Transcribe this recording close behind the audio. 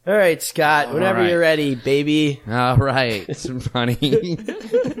All right, Scott, whenever you're ready, baby. All right. It's funny.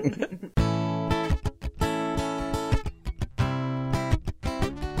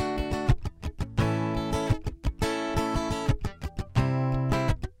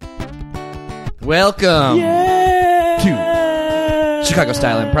 Welcome to Chicago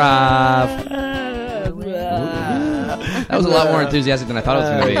Style Improv. That was a lot more enthusiastic than I thought it was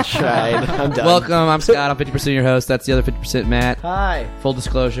going to be. I tried. I'm done. Welcome. I'm Scott. I'm 50% your host. That's the other 50% Matt. Hi. Full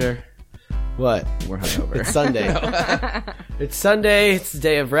disclosure. What? We're hungover. It's Sunday. It's Sunday. It's the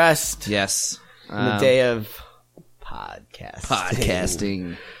day of rest. Yes. And the day of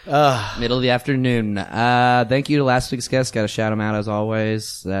podcasting. Middle of the afternoon. Thank you to last week's guest. Got to shout him out as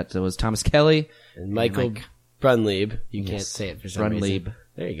always. That was Thomas Kelly. And Michael Brunlieb. You can't say it for some reason. Brunlieb.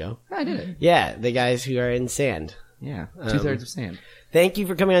 There you go. I did it. Yeah, the guys who are in sand. Yeah. 2/3 of sand. Thank you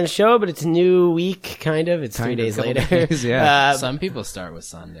for coming on the show, but it's a new week, kind of. It's 3 days later. Days, yeah. Some people start with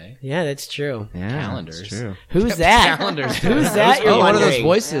Sunday. Yeah, that's true. Yeah, Calendars. that's true. Who's that? Calendars. Who's that? You're one of those wondering?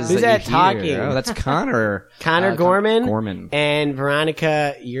 voices. Who's that you hear. talking? Oh, that's Connor. Connor Gorman. Gorman. And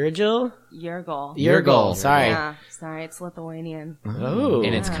Veronica Urgel. Yurgol. Yurgol. Sorry. Yeah, sorry, it's Lithuanian. Oh.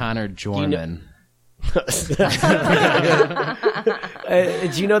 And it's Connor Jorman. Do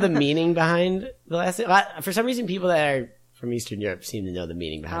you know the meaning behind the last name? For some reason, people that are from Eastern Europe seem to know the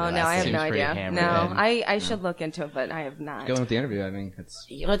meaning behind Oh, the no, I last have name. no Seems pretty idea. hammered No, in. I should look into it, but I have not. Going with the interview, I mean,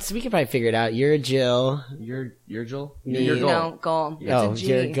 it's We can probably figure it out. You're Jill. your Joel. Me. Your goal. No, goal. It's Oh, a G.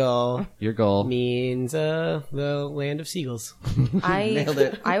 your goal Your goal. means the land of seagulls. Nailed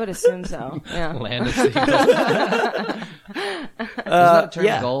it. I would assume so. Yeah. Land of Seagulls. Isn't that a term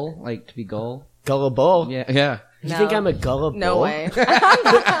yeah. goal? Like to be goal? Gullible. Yeah. Yeah. You No. think I'm a gullible? No way.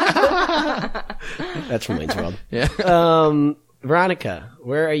 That's from Wayne's World. Yeah. Veronica,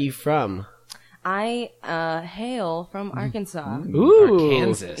 where are you from? I hail from Arkansas. Ooh.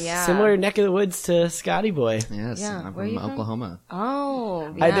 Kansas. Yeah. Similar neck of the woods to Scotty Boy. Yes. Yeah, I'm where are from you from? Oklahoma.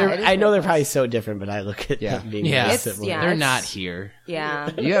 Oh, yeah, it is I know very they're close. probably so different, but I look at Yeah. them being Yeah. very It's- similar. yeah. They're It's- not here.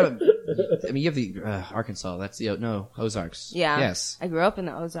 Yeah. You have, you have the Arkansas. That's the Ozarks. Yeah. Yes. I grew up in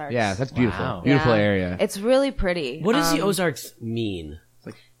the Ozarks. Yeah, that's beautiful. Wow. Beautiful Yeah. area. It's really pretty. What does the Ozarks mean?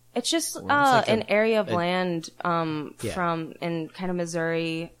 It's just like an area of a- land Yeah. from in kind of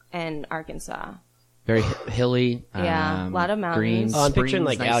Missouri and Arkansas. Very hilly. Yeah, a lot of mountains. Green Oh, I'm picturing, springs,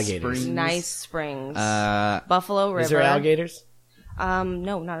 like, nice alligators. springs. Nice springs. Uh, Buffalo River. Is there alligators?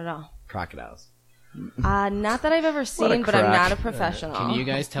 No, not at all. Crocodiles. Not that I've ever seen, but I'm crock. not a professional. Can you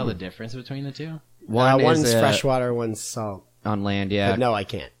guys tell the difference between the two? One's is, freshwater, one's salt. on land. Yeah. But no, I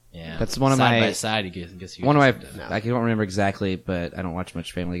can't. Yeah. That's one of side my- by side. You guess you One of my, guys have to- I don't remember exactly, but I don't watch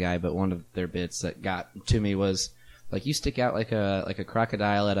much Family Guy. But one of their bits that got to me was like, you stick out like a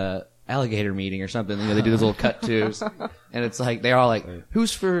crocodile at a alligator meeting or something. You know, they do those little cut tos, and it's like they're all like,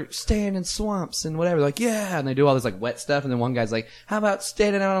 "Who's for staying in swamps and whatever?" Like, yeah, and they do all this like wet stuff, and then one guy's like, "How about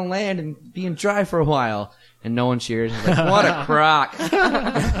standing out on land and being dry for a while?" And no one cheers. It's like, what a crock!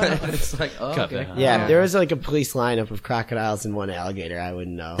 It's like, oh, Cut okay. that. Yeah, if there was like a police lineup of crocodiles and one alligator, I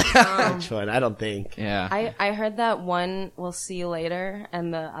wouldn't know which one. I don't think. Yeah. I heard that one will see you later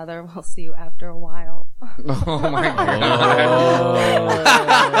and the other will see you after a while. Oh my god.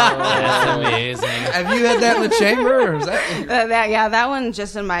 That's amazing. Have you had that in the chamber? Or is that? That one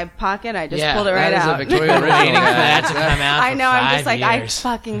just in my pocket. I just Yeah, pulled it right That is out. a Victoria Original. Waiting for that to come out. I for know. I'm just 5 like, I years.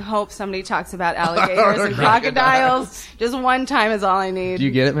 fucking hope somebody talks about alligators and crocodiles. Just one time is all I need. Do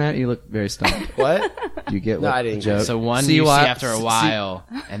you get it, Matt? You look very stumped. What? Do you get No, what I didn't the get it. joke? So one See you see why- after a while,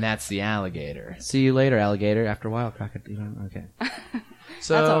 and that's the alligator. See you later, alligator. After a while, crocodile. Okay.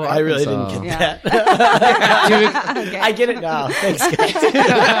 So That's all right. I really didn't Arkansas. get Yeah. that. I get it now. Thanks, guys.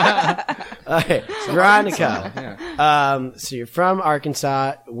 All right, Veronica. Yeah. So you're from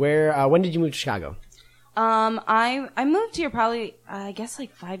Arkansas. Where? When did you move to Chicago? I moved here probably I guess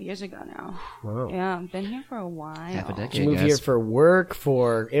like 5 years ago now. Wow. Yeah, I've been here for a while. Half a Did decade. you move guys. here for work,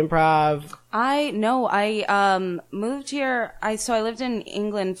 for improv? I moved here. I lived in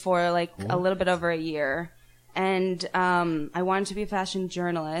England for like a little bit over a year, and I wanted to be a fashion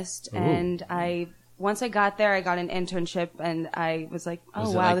journalist. And once I got there, I got an internship, and I was like, oh Was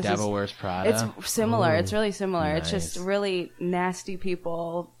wow, it like this Devil is. Wears Prada? It's similar. It's really similar. It's just Nice. really nasty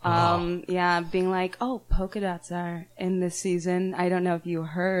people. Yeah, being like, oh, polka dots are in this season. I don't know if you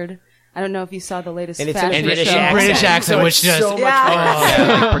heard. I don't know if you saw the latest And it's in a fashion British show. accent. British accent, So which it's just so much Yeah. fun.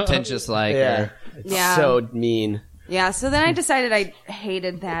 Yeah, like pretentious, like. Yeah. or- It's Yeah. so mean. Yeah, so then I decided I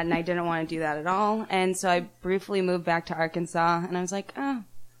hated that and I didn't want to do that at all. And so I briefly moved back to Arkansas and I was like, oh,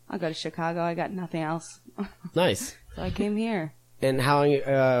 I'll go to Chicago. I got nothing else. Nice. So I came here. And how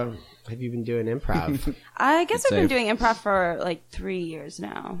long have you been doing improv? I guess I've safe. been doing improv for like 3 years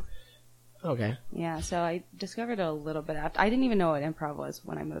now. Okay. Yeah, so I discovered it a little bit after. I didn't even know what improv was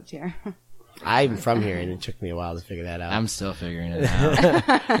when I moved here. I'm from here, and it took me a while to figure that out. I'm still figuring it out.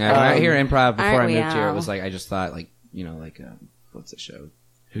 Yeah, when I hear improv before I aren't we moved here, it all? was like I just thought like what's the show?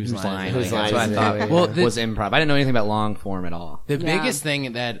 Who's Lying? Lying? Whose Like, Line that's what I Is It? thought Yeah. Well, was improv. I didn't know anything about long form at all. The Yeah. biggest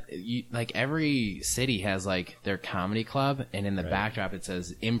thing that like every city has like their comedy club, and in the backdrop it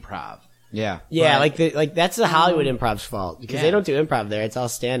says improv. Yeah. Yeah, But- like that's the Hollywood improv's fault because Yeah. they don't do improv there. It's all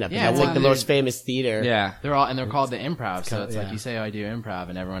stand up. Yeah, That's well, like the most famous theater. Yeah. They're called the improv, so it's yeah. like you say, "Oh, I do improv,"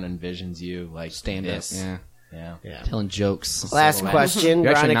 and everyone envisions you like Stand up. this. Yeah. Yeah. Yeah. Telling jokes. Last question,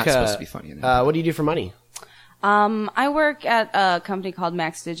 You're actually Veronica. not supposed to be funny in that. What do you do for money? I work at a company called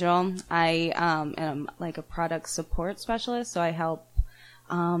Max Digital. I am like a product support specialist, so I help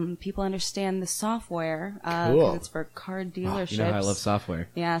people understand the software. 'Cause Cool. it's for car dealerships. You know how I love software.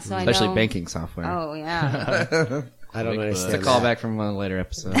 Yeah, so I Especially know. banking software. Oh yeah. I don't Bigfoot. understand. It's a callback from a later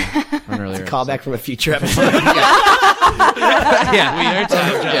episode. An earlier Callback from a future episode. Yeah, we are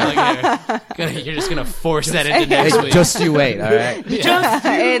time traveling here. You're just gonna force that into next episode. week. Just you wait, all right? It's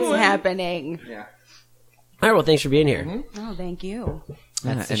happening. All right. Well, thanks for being here. Oh, thank you.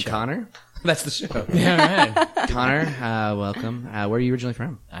 And Connor? That's the show. Yeah, right. Connor, welcome. Where are you originally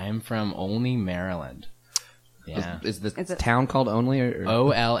from? I am from Olney, Maryland. Yeah. Is the It's a- town called Only? Or?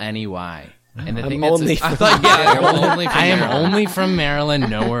 Olney. And the I'm thing only that's from I am only from Maryland,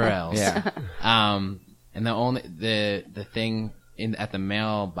 nowhere else. Yeah. And the thing at the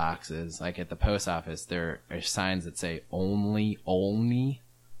mailboxes, like at the post office, there are signs that say only,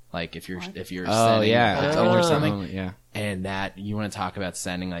 like if you're Oh, sending yeah. a bill or something. Only, yeah. And that you want to talk about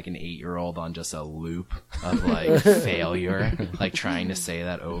sending like an 8-year-old on just a loop of like failure, like trying to say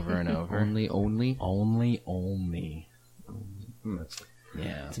that over and over. Only. Only.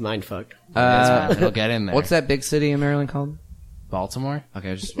 Yeah. It's mind fuck. It'll get in there. What's that big city in Maryland called? Baltimore?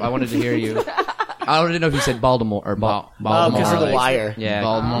 Okay, I wanted to hear you. I wanted to know if you said Baltimore or Oh, Baltimore. because of the like- wire. Yeah,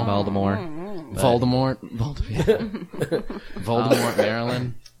 Baltimore. Baltimore. Voldemort,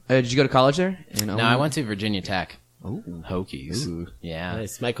 Maryland. Did you go to college there? No, I went to Virginia Tech. Ooh. Hokies. Ooh. Yeah.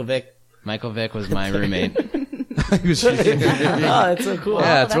 Nice. Michael Vick. Michael Vick was my roommate. Oh, that's so cool.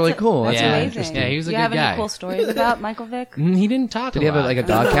 Yeah, it's really cool. That's Yeah. really amazing. interesting. Yeah, he was a Do you good have guy. any cool stories about Michael Vick? He didn't talk Did he have lot. like a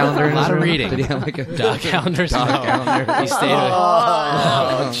dog calendar? in A lot his of room? reading. Did he have like a dog calendars? dog No. calendar? He stayed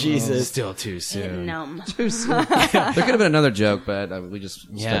Oh, Jesus. still too soon. Numb. There could have been another joke, but we just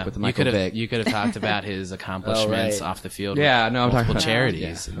Yeah, stuck with the you Michael could Vick. have talked about his accomplishments Oh, right. off the field. Yeah, with no, I'm talking multiple about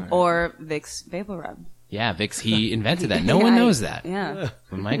charities. Yeah. Or Vicks Vapor Rub. Yeah, Vicks. He invented that. No one knows that. Yeah.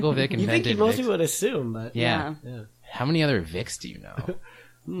 But Michael Vick You think invented most Vicks. people would assume, but Yeah. How many other Vicks do you know?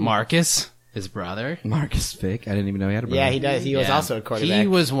 Marcus, his brother. Marcus Vick. I didn't even know he had a brother. yeah, he does. He was Yeah. also a quarterback. He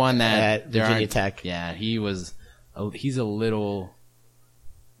was one that at there Virginia aren't- Tech. Yeah, he was. He's a little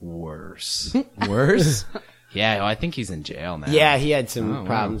worse. Worse? Yeah, well, I think he's in jail now. Yeah, he had some wow.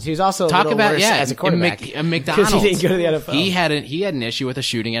 problems. He was also Talk a little about worse as a quarterback a McDonald's. because he didn't go to the NFL. He had an issue with a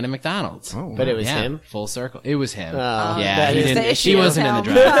shooting at a McDonald's. Oh, but it was Yeah, him. full circle. It was him. Oh, yeah, that he is didn't. the issue He with wasn't in the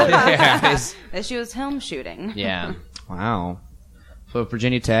him. draft. yeah. The issue was him shooting. Yeah, Wow. So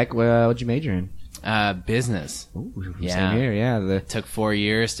Virginia Tech, what'd you major in? business. Ooh, Yeah. Same here, yeah. The Took 4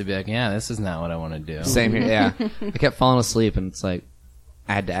 years to be like, yeah, this is not what I want to do. same here, yeah. I kept falling asleep, and it's like,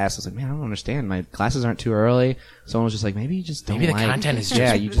 I had to ask. I was like, man, I don't understand. My classes aren't too early. Someone was just like, maybe you just don't Maybe the like- content is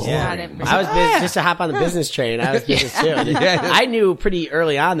yeah, just you just Yeah. boring. I was just to hop on the business train. I was business too. I knew pretty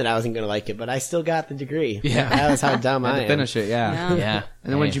early on that I wasn't going to like it, but I still got the degree. Yeah. That was how dumb had I to am. finish it, yeah. Yeah.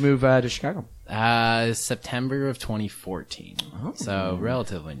 And then when did you move to Chicago? September of 2014. So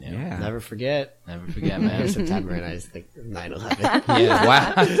relatively new. Yeah. Never forget. Never forget, man. September, and I just think 9/11. Yeah.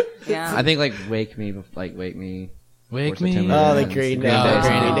 Wow. Yeah. I think Wake Me. Wake Or me. September. Oh, the Yeah. Green Day, Oh, the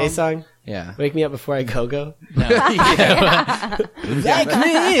Green Green Day. Day song. Yeah. Wake me up before I go. No. Wake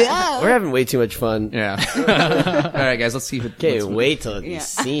me up. We're having way too much fun. Yeah. All right, guys, let's see if it. Can't let's- wait till these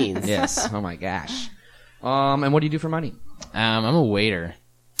scenes. Yes. Oh my gosh. And what do you do for money? I'm a waiter.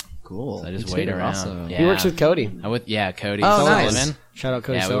 Cool. So I just Me wait too, around. also. Yeah. He works with Cody. Cody Oh, nice. Sullivan. Shout out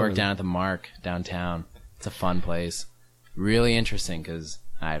Cody Yeah, we Sullivan. work down at the Mark downtown. It's a fun place. Really interesting because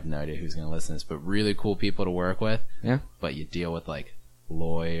I have no idea who's going to listen to this, but really cool people to work with. Yeah. But you deal with like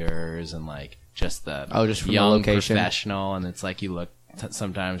lawyers and like just the just from the young location. professional, and it's like you look.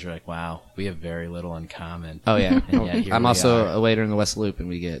 Sometimes you're like, wow, we have very little in common. Oh yeah. And yeah, here I'm we also are. a waiter in the West Loop, and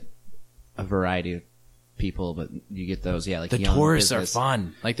we get a variety of people, but you get those, like The young tourists business. are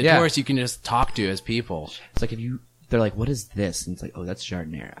fun. Like the Yeah. tourists, you can just talk to as people. It's like if you they're like, "What is this?" And it's like, "Oh, that's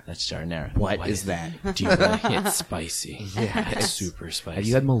jardinera." That's jardinera. What is that? Do you like it spicy? Yeah, it's super spicy. Have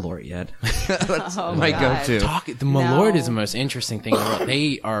you had Malort yet? That's Oh, my God. go-to. The Malort No. is the most interesting thing in the world.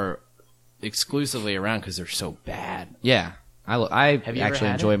 They are exclusively around because they're so bad. Yeah, I Have you ever actually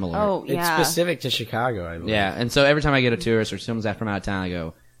had enjoy it? Malort. Oh, It's yeah. specific to Chicago, I believe. Yeah, and so every time I get a tourist or someone's from out of town, I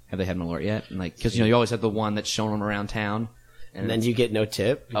go, "Have they had Malort yet?" And like, because you always have the one that's showing them around town. And then you get no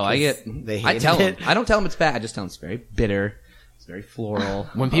tip. Oh, I because get. They I hate tell it. them. I don't tell them it's bad. I just tell them it's very bitter. It's very floral.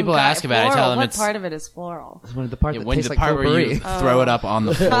 When people Oh, God, ask about it, I tell floral. them What it's part of it is floral? It's one of the part that when tastes the like part where you potpourri. throw it up on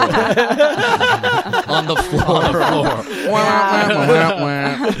the floor. on the floor.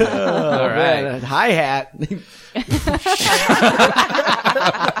 All right. Hi-hat.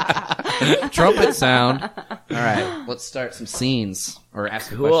 Trumpet sound. All right, let's start some scenes or ask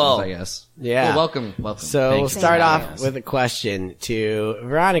some Cool. questions. I guess. Yeah. Well, welcome. So we'll Thanks. start Thank off you. with a question to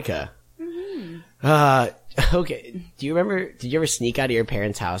Veronica. Okay. Did you ever sneak out of your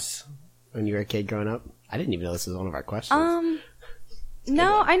parents' house when you were a kid growing up? I didn't even know this was one of our questions.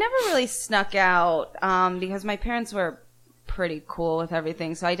 No, I never really snuck out because my parents were pretty cool with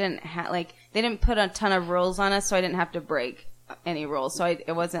everything. So I didn't they didn't put a ton of rules on us, so I didn't have to break any rules. So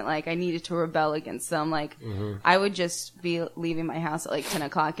it wasn't like I needed to rebel against them. Like I would just be leaving my house at like 10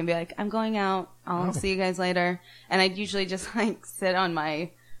 o'clock and be like, I'm going out. I'll see you guys later. And I'd usually just like sit on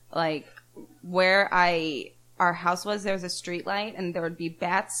my where our house was, there was a street light and there would be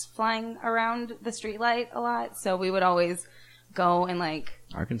bats flying around the street light a lot. So we would always go and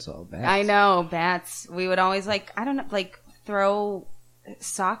Arkansas. Bad. I know, bats. We would always throw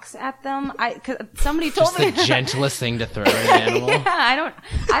socks at them. Cause somebody told Just me. the gentlest thing to throw at an animal. Yeah,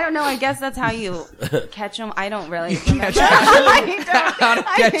 I don't know. I guess that's how you catch them. I don't really remember.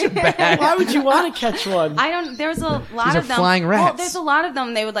 Catch a bat. Why would you want to catch one? There's a lot These are of them. flying Well, rats. there's a lot of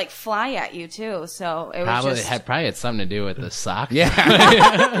them. They would fly at you too. So it was Probably just. had something to do with the sock. Yeah.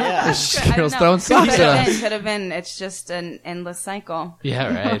 Yeah. Girls throwing socks at us. Could have been. It's just an endless cycle.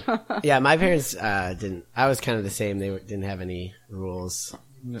 Yeah, right. Yeah, my parents didn't. I was kind of the same. They didn't have any rules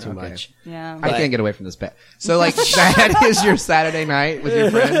too much. Yeah. I can't get away from this bet. So, that is your Saturday night with your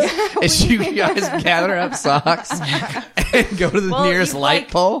friends? Is you guys gather up socks and go to the Well, nearest you, light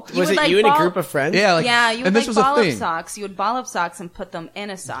pole? Was would, it you and a group of friends? Yeah, Yeah, you would and this was a ball up thing. socks. You would ball up socks and put them in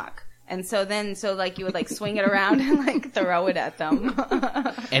a sock. And so you would swing it around and throw it at them.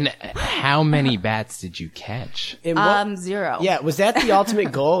 And how many bats did you catch? And what- 0. yeah, was that the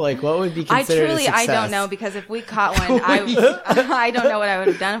ultimate goal? Like, what would be I considered a success? don't know because if we caught one, I don't know what I would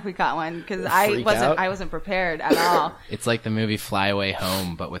have done if we caught one because Freak out? I wasn't prepared at all. It's like the movie Fly Away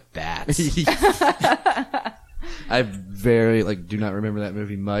Home, but with bats. I very do not remember that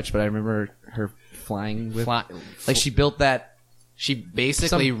movie much, but I remember her flying with she built that. She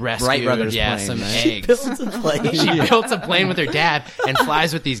basically Some rescued Wright Brothers plane, some right? eggs. Built a plane. She built a plane with her dad and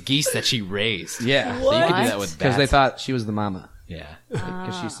flies with these geese that she raised. Yeah, So you could do that with because bats. they thought she was the mama Yeah.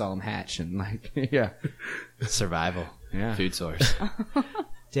 because she saw them hatch and yeah. Survival. Yeah. Food source.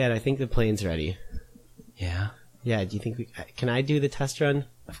 Dad, I think the plane's ready. Yeah. Yeah, do you think can I do the test run?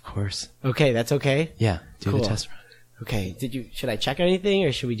 Of course. Okay, that's okay? Yeah. Do Cool. the test run. Okay, should I check anything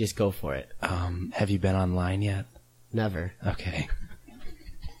or should we just go for it? Have you been online yet? Never. Okay.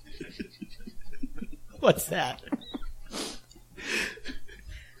 What's that?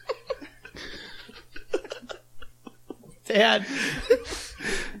 Dad,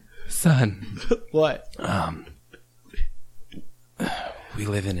 Son, what? we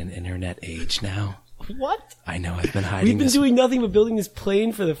live in an internet age now. What? I know I've been hiding We've been this. doing nothing but building this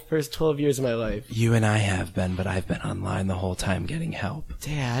plane for the first 12 years of my life. You and I have been, but I've been online the whole time getting help.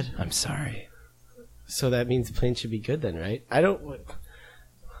 Dad. I'm sorry. So that means the plane should be good then, right? I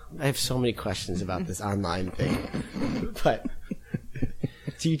have so many questions about this online thing. But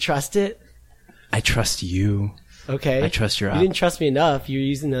do you trust it? I trust you. Okay. I trust your You didn't trust me enough. You're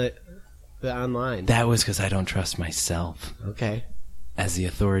using the online. That was because I don't trust myself. Okay. As the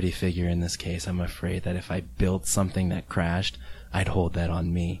authority figure in this case, I'm afraid that if I built something that crashed, I'd hold that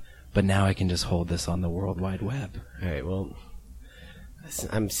on me. But now I can just hold this on the World Wide Web. All right. Well, listen,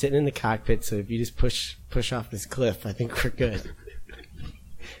 I'm sitting in the cockpit, so if you just push off this cliff, I think we're good.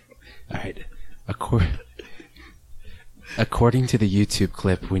 All right. According to the YouTube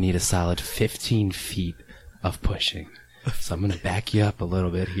clip, we need a solid 15 feet of pushing. So I'm going to back you up a little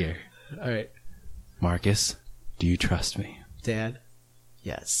bit here. All right, Marcus, do you trust me? Dad.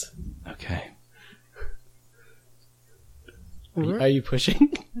 Yes. Okay. Are you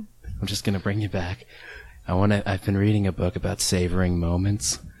pushing? I'm just going to bring you back. I've been reading a book about savoring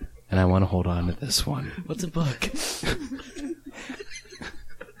moments, and I want to hold on to this one. What's a book?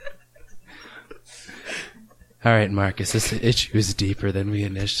 All right, Marcus, this issue is deeper than we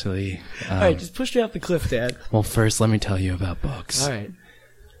initially... All right, just push me off the cliff, Dad. Well, first, let me tell you about books. All right.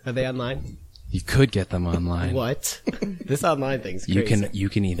 Are they online? You could get them online. What? This online thing's crazy. You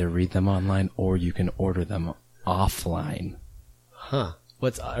can either read them online or you can order them offline. Huh.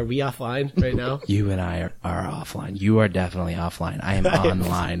 Are we offline right now? You and I are offline. You are definitely offline. I am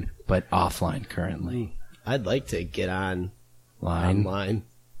online, but offline currently. I'd like to get on Line. online.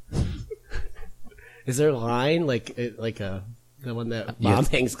 Is there a line like the one that Mom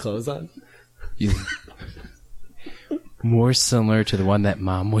hangs clothes on? More similar to the one that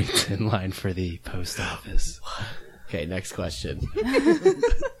Mom waits in line for the post office. Okay, next question.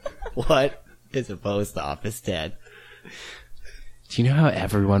 What is a post office, Dad? Do you know how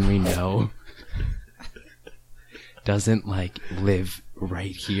everyone we know doesn't live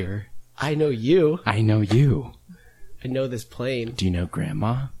right here? I know you. I know you. I know this plane. Do you know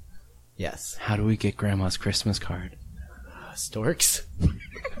Grandma? Yes. How do we get Grandma's Christmas card? Storks.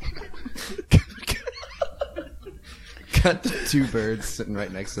 Got the two birds sitting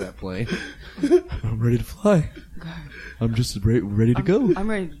right next to that plane. I'm ready to fly. I'm just ready to go. I'm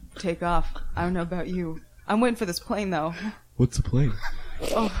ready to take off. I don't know about you. I'm waiting for this plane, though. What's the plane?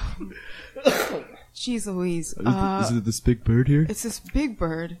 Oh. Jeez Louise. Is it this big bird here? It's this big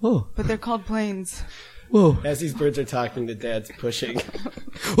bird, Oh. but they're called planes. Whoa. As these birds are talking, the dad's pushing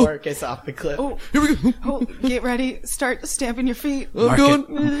Marcus off the cliff. Oh, Here we go. oh, get ready. Start stamping your feet. I'm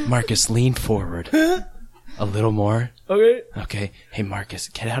going. Marcus, lean forward. A little more. Okay. Okay. Hey, Marcus,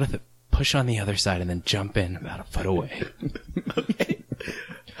 get out of the... Push on the other side and then jump in about a foot away. Okay.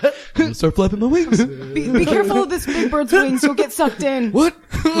 I'm gonna start flapping my wings. Be careful of this big bird's wings. You'll get sucked in. What?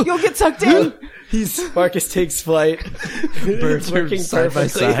 You'll get sucked in. Marcus takes flight. Birds It's are working side by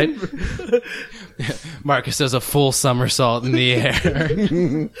perfectly. side. Marcus does a full somersault in the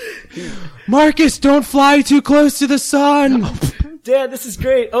air. Marcus, don't fly too close to the sun. Dad, this is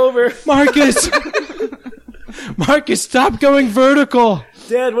great. Over. Marcus. Marcus, stop going vertical.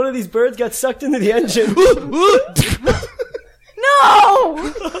 Dad, one of these birds got sucked into the engine.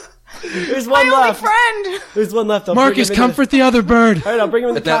 No! There's My one only left. friend! There's one left. I'll Marcus, bring him into comfort the other bird. All right, I'll bring him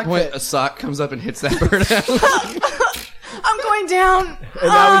in the At that cockpit. point, a sock comes up and hits that bird out. I'm going down. And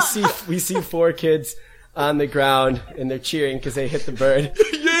now we see 4 kids on the ground, and they're cheering because they hit the bird.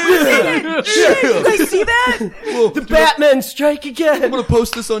 Shit, you guys see that? The Batman strike again. I'm gonna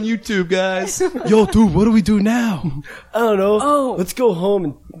post this on YouTube, guys. Yo, dude, what do we do now? I don't know. Oh. Let's go home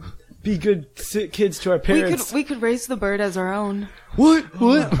and be good kids to our parents. We could raise the bird as our own. What?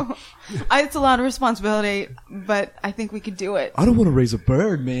 What? It's a lot of responsibility, but I think we could do it. I don't want to raise a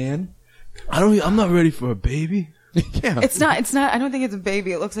bird, man. I'm not ready for a baby. Yeah. It's not, I don't think it's a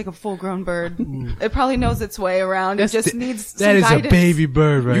baby. It looks like a full-grown bird. It probably knows its way around. It just needs some That is guidance. a baby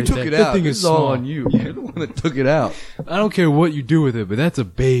bird right You took there. it That out. thing This is is all small. on you. You're the one that took it out. I don't care what you do with it, but that's a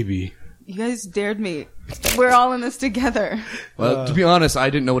baby. You guys dared me. We're all in this together. Well, to be honest, I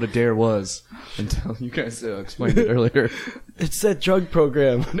didn't know what a dare was until you guys explained it earlier. It's that drug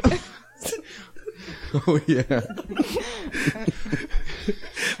program. Oh, yeah.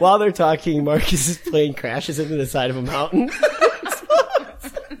 While they're talking, Marcus's plane crashes into the side of a mountain.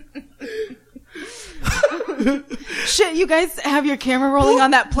 Shit, you guys have your camera rolling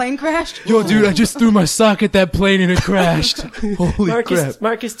on that plane crash? Yo, dude, I just threw my sock at that plane and it crashed. Holy crap.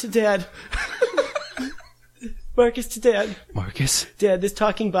 Marcus to Dad. Marcus to Dad. Marcus? Dad, this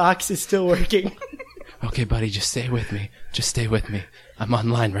talking box is still working. Okay, buddy, just stay with me. Just stay with me. I'm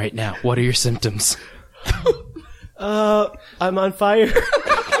online right now. What are your symptoms? I'm on fire.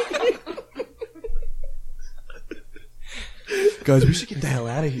 Guys, we should get the hell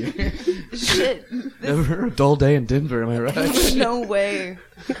out of here. Shit. Never a dull day in Denver, am I right? No way.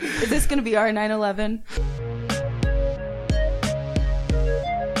 Is this gonna be our 9/11?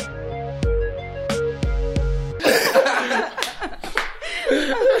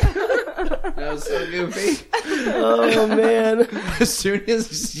 That was so goofy. Oh, man. As soon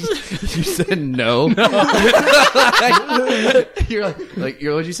as you said no, you're like,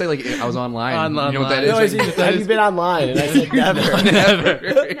 what'd you say? Like, I was online. You know what that is? No, I said, have you been online? And I said, never.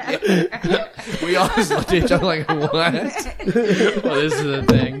 Never. We all just looked at each other like, what? Well, this is the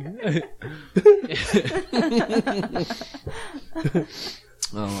thing.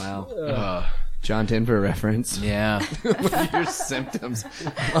 Oh, wow. John Denver reference. Yeah. What are your symptoms?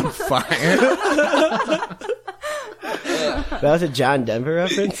 On fire? That was a John Denver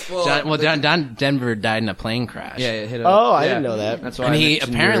reference? John Denver died in a plane crash. Yeah, it hit Oh, I didn't know that. That's why And I he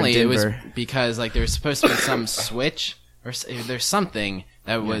mentioned apparently you it were in was Denver. because like there was supposed to be some switch or there's something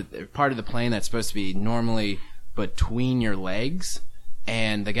that was part of the plane that's supposed to be normally between your legs,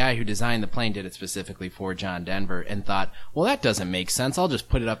 And the guy who designed the plane did it specifically for John Denver and thought, well, that doesn't make sense. I'll just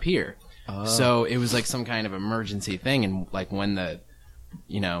put it up here. So it was like some kind of emergency thing. And like when the,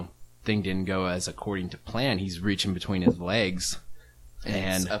 thing didn't go as according to plan, he's reaching between his legs.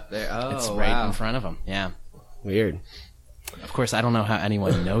 And it's up there. Oh, it's right wow. in front of him. Yeah. Weird. Of course, I don't know how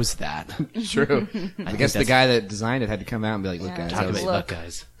anyone knows that. True. I guess the guy that designed it had to come out and be like, look, Yeah. guys, Talk that was, about, look,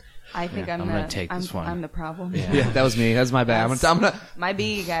 guys. I think I'm gonna take this one. I'm the problem. yeah, that was me. That was my bad. I'm gonna My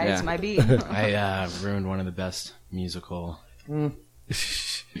B, guys. Yeah. My B. I ruined one of the best musical.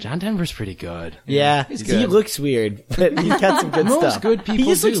 John Denver's pretty good. Yeah, He's he good. looks weird, but he's got some good Most stuff. good people he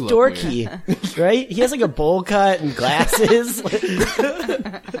just do looks look dorky, right? He has like a bowl cut and glasses.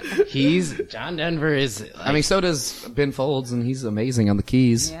 John Denver is. I mean, so does Ben Folds, and he's amazing on the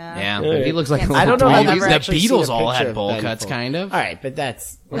keys. Yeah. yeah. He looks like a I don't know. little I've dweeb. never The actually seen Beatles a all picture had of bowl Ben cuts, Folds. kind of. All right, but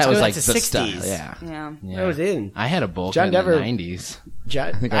that's That was like the the 60s. style. Yeah. Yeah. Yeah. That was in. I had a bowl John cut in Denver- the 90s.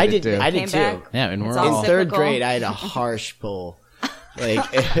 think I did too. I did Came too. back. Yeah, and we're It's In all all third cyclical. grade, I had a harsh bowl. Like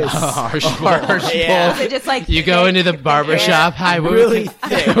it was harsh yeah. Is it just like You go into the barber shop. Hi, what, Really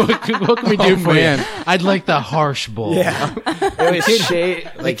what can we do for man. you? I'd like the harsh bowl. Yeah, it was shaved.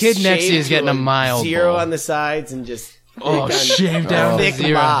 the kid next to you is getting a mild zero bowl. on the sides and just Oh, thick on- shaved down to thick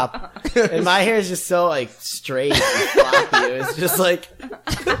zero. mop. And my hair is just so like straight and floppy. It was just like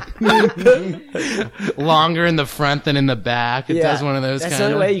Longer in the front than in the back. It does one of those That's kind the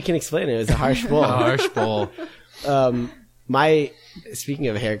of only way you can explain it. It was a harsh bowl. harsh bowl. Speaking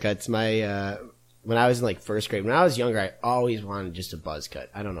of haircuts, when I was in like first grade, when I was younger, I always wanted just a buzz cut.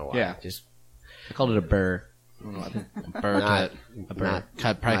 I don't know why. Yeah. Just I called it a burr. Burr Not- cut. A burr not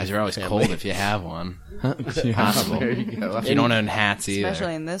cut probably because my you're always family. cold if you have one. Possible. There you go. If you don't own hats either.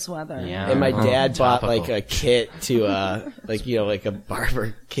 especially in this weather. Yeah. and my dad bought Topical. like a kit to like a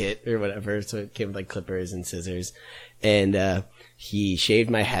barber kit or whatever. So it came with like clippers and scissors, and he shaved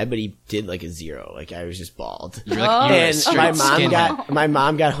my head, but he did like a zero. Like I was just bald. You're like, you're a And straight my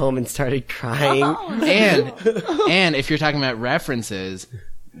mom skinhead. got home and started crying. And if you're talking about references,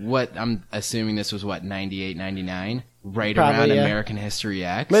 what I'm assuming this was 98, 99, right Probably, around yeah. American History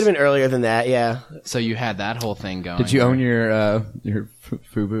X. Might have been earlier than that, yeah. So you had that whole thing going. Did you own there. your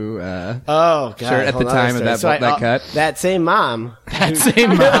FUBU? Oh god! Sure, at hold the on a time of second. that- So that cut? that same mom. that same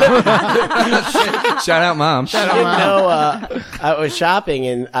mom? Shout out, mom. I didn't know I was shopping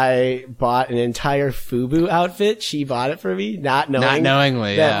and I bought an entire FUBU outfit. She bought it for me, not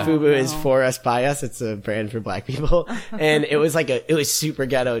knowingly, that yeah. FUBU is for us by us. It's a brand for black people, and it was it was super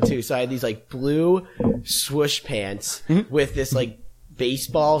ghetto too. So I had these like blue swoosh pants with this like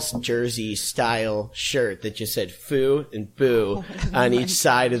baseball jersey style shirt that just said "foo" and "boo" on each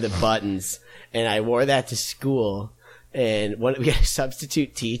side of the buttons, and I wore that to school. And we had a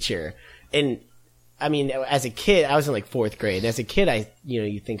substitute teacher, and I mean, as a kid, I was in like fourth grade. And as a kid,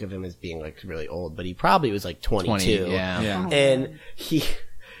 you think of him as being like really old, but he probably was like 22. 20, yeah. And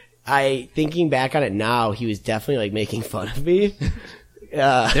thinking back on it now, he was definitely like making fun of me.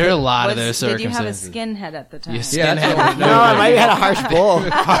 There are a lot of those Did you have a circumstances. skinhead at the time? You Yeah, that's skinhead. No, I might have had a harsh bowl.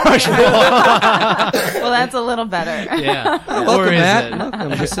 Well, that's a little better. Yeah. Or Welcome, is Matt. it?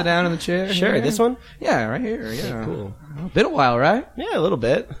 Welcome. Just sit down in the chair. Sure, here. this one? Yeah, right here. Yeah, cool. Been a while, right? Yeah, a little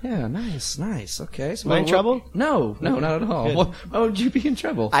bit. Yeah, nice. Okay. So Am I in trouble? No, not at all. Why would you be in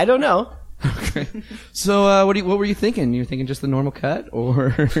trouble? I don't know. Okay. So, what were you thinking? You were thinking just the normal cut,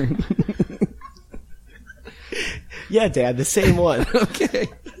 or? Yeah, Dad, the same one. Okay.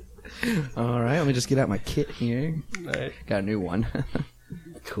 All right. Let me just get out my kit here. Right. Got a new one.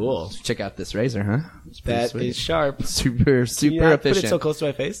 Cool. Check out this razor, huh? It's pretty That sweet. is sharp. super Can you not efficient. Put it so close to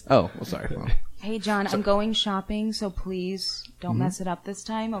my face. Oh, well, sorry. Well, Hey, John, I'm going shopping, so please don't mess it up this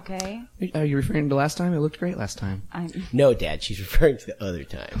time, okay? are you referring to last time? It looked great last time. No, Dad, she's referring to the other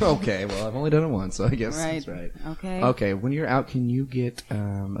time. Okay. Well, I've only done it once, so I guess Right. that's right. Okay. Okay, when you're out, can you get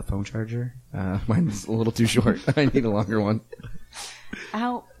a phone charger? Mine's a little too short. I need a longer one.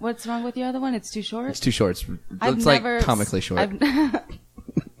 What's wrong with your other one? It's too short? It's too short. It's I've like never comically short.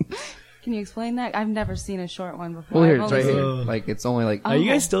 Can you explain that? I've never seen a short one before. Well, here, I've it's right only here. Like, it's only like... Are you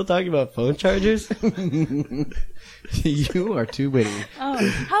guys still talking about phone chargers? You are too witty. Oh,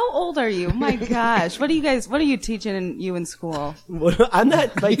 how old are you? My gosh. What are you teaching you in school? I'm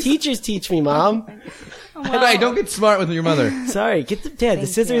not. My teachers teach me, Mom. Hey, don't get smart with your mother. Sorry, get the Dad. The Thank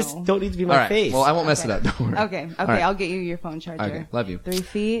scissors you. don't need to be All my right. face. Well, I won't mess it up. Don't worry. Okay, right. I'll get you your phone charger. Okay, love you. 3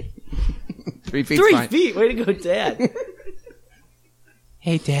 feet. 3 feet. 3 fine. feet. Way to go, Dad.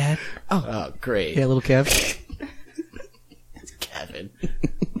 Hey, Dad. Oh, great. Yeah, little Kev. It's Kevin.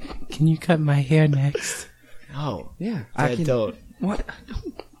 Can you cut my hair next? Oh, Yeah, Dad, don't. What?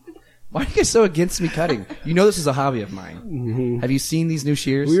 Why are you guys so against me cutting? You know this is a hobby of mine. Have you seen these new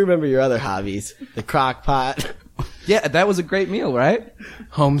shears? We remember your other hobbies. The crock pot. Yeah, that was a great meal, right?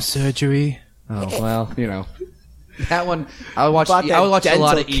 Home surgery. Oh well, you know that one. I watched Bought that a lot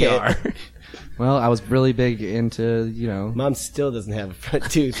of dental ER. Well, I was really big into Mom still doesn't have a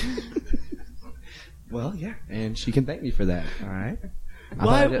front tooth. Well, yeah, and she can thank me for that. All right.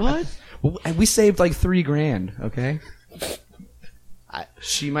 What? Well, we saved like $3,000. Okay.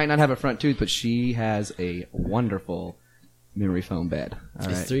 She might not have a front tooth, but she has a wonderful memory foam bed. All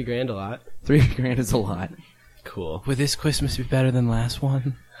Is right. $3,000 a lot? $3,000 is a lot. Cool. Will this Christmas be better than last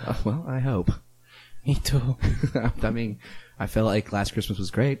one? Well, I hope. Me too. I mean, I felt like last Christmas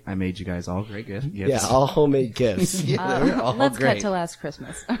was great. I made you guys all great gifts. Yeah, all homemade gifts. Yeah, they're all Let's great. cut to last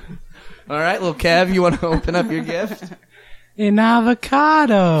Christmas. All right, little Kev, you want to open up your gift? An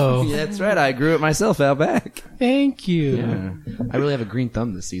avocado. Yeah, that's right. I grew it myself out back. Thank you. Yeah, I really have a green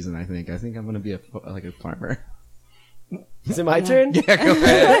thumb this season. I think I'm going to be a farmer. Is it my turn? Yeah, go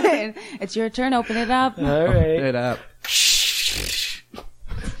ahead. It's your turn. Open it up. All Put right. it up.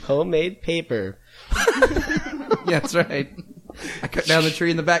 Homemade paper. Yeah, that's right. I cut down the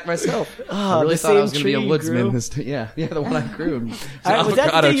tree in the back myself. Oh, I really the thought I was same going to be a tree you woodsman. grew? Yeah, the one I grew. It's an All right, was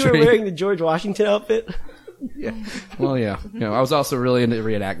that the avocado day you were tree. wearing the George Washington outfit? Yeah. Well, yeah. I was also really into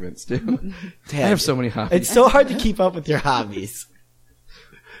reenactments too. I have so many hobbies. It's so hard to keep up with your hobbies.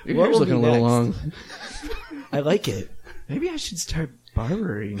 Your what hair's will looking be a little next? long. I like it. Maybe I should start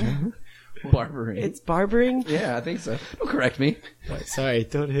barbering. Barbering. It's barbering? Yeah, I think so. Don't correct me. Sorry,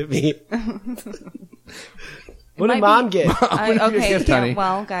 don't hit me. What might did Mom be- get? Okay, gift, honey. yeah,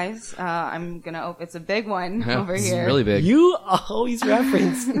 well, guys, I'm gonna open. It's a big one over This is here. really big. You always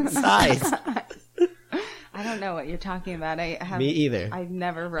reference size. I don't know what you're talking about. I have. Me either. I've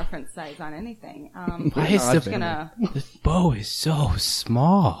never referenced size on anything. Why No, is I've the been- gonna. bow is so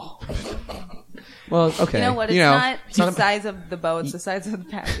small? Well, okay. You know what? It's not the size of the bow. It's the size of the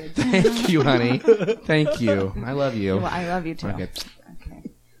package. Thank you, honey. Thank you. I love you. Well, I love you too. Okay. Okay.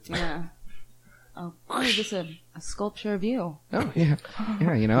 Yeah. Oh, is this a sculpture of you? Oh, yeah.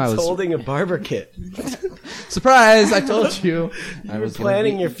 Yeah, I He's was holding a barber kit. surprised. I told you. I You were was gonna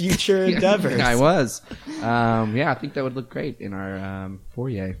planning be- your future endeavors. I was. Yeah, I think that would look great in our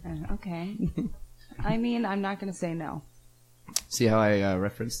foyer. Okay. I mean, I'm not going to say no. See how I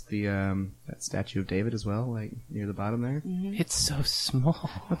referenced the that statue of David as well, like near the bottom there? It's so small.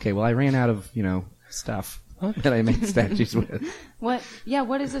 Okay, well I ran out of, stuff that I made statues with. What? Yeah.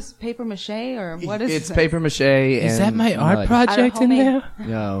 What is this? Paper mache or what is? It's this? paper mache and Is that my art mud. project in homemade- there?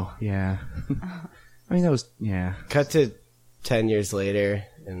 No, yeah. I mean that was Cut to 10 years later,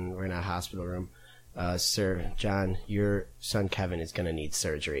 and we're in a hospital room. Sir John, your son Kevin is going to need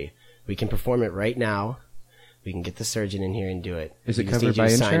surgery. We can perform it right now. We can get the surgeon in here and do it. Is We it just covered need you by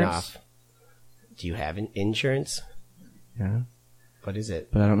to sign insurance? off. Do you have an insurance? Yeah. What is it?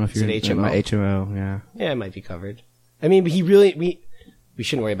 But I don't know if Is you're it HMO? my HMO, yeah. Yeah, it might be covered. I mean, but we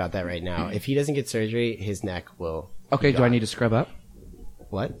shouldn't worry about that right now. If he doesn't get surgery, his neck will. Okay, be do I gone. need to scrub up?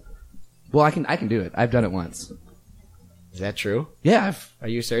 What? Well, I can do it. I've done it once. Is that true? Yeah, Are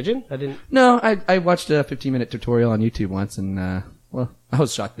you a surgeon? I didn't. No, I watched a 15-minute tutorial on YouTube once, and well, I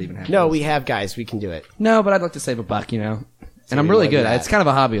was shocked they even had. No, those. we have guys. We can do it. No, but I'd like to save a buck, And I'm we really love good. that. It's kind of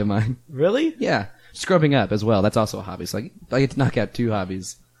a hobby of mine. Really? Yeah, scrubbing up as well. That's also a hobby. So I get to knock out 2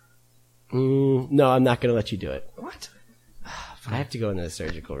 hobbies. No, I'm not going to let you do it. What? I have to go into the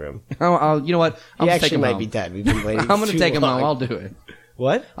surgical room. I'll you know what? I'll He just take actually him might home. be dead. We've been waiting. I'm gonna too take him long. home. I'll do it.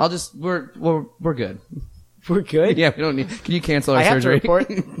 What? I'll just we're good. We're good. Yeah, we don't need. Can you cancel our I have surgery? to report.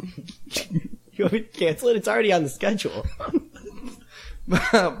 You want me to cancel it? It's already on the schedule.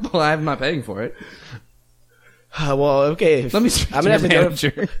 Well, I'm not paying for it. Well, okay. Let me speak I'm to gonna your have to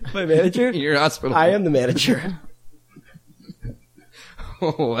manager. My manager. Your hospital. I am the manager.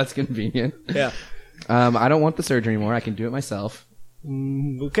 Oh, that's convenient. Yeah. I don't want the surgery anymore. I can do it myself.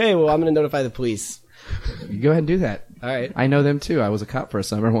 Okay. Well, I'm going to notify the police. You go ahead and do that. All right. I know them too. I was a cop for a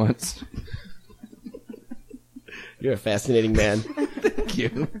summer once. You're a fascinating man. Thank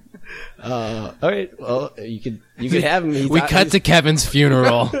you. All right. Well, you could have him. He's We out- cut he's- to Kevin's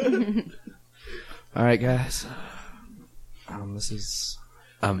funeral. All right, guys. This is.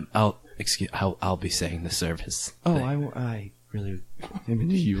 I'll be saying the service. Oh, I really am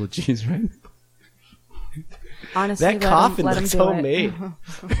into eulogies, right? Honestly, That coffin let him looks do it. homemade.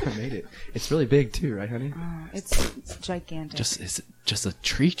 I made it. It's really big too, right, honey? It's gigantic. It's just a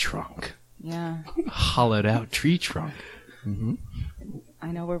tree trunk, yeah. hollowed out tree trunk. I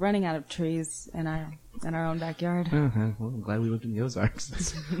know we're running out of trees in our own backyard. Uh-huh. Well, I'm glad we lived in the Ozarks.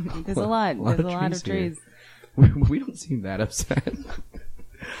 There's a lot. There's a lot of here. trees. We don't seem that upset.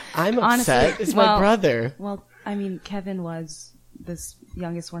 I'm Honestly, upset. It's my well- brother. Well, I mean, Kevin was this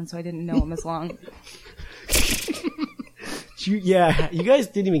youngest one, so I didn't know him as long. You guys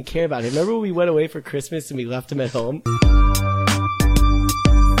didn't even care about him. Remember when we went away for Christmas and we left him at home?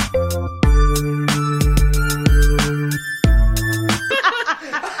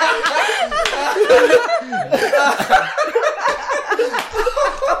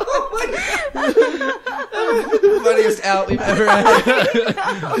 Funniest out we've ever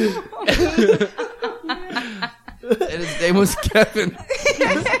had. And his name was Kevin.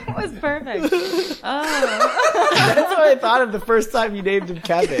 It was perfect. Oh, That's what I thought of the first time you named him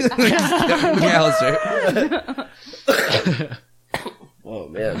Kevin. Kevin McAllister. Oh,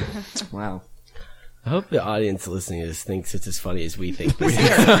 man. Wow. I hope the audience listening to this thinks it's as funny as we think.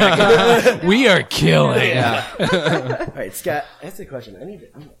 We are killing. Yeah. All right, Scott, ask the question. I'm gonna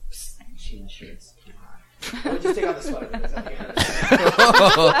change shirts. Let me just take off the sweater.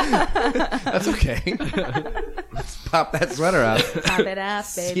 That's okay. Let's pop that sweater out. pop it up,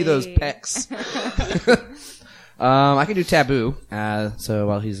 baby. See those pecs. I can do taboo. So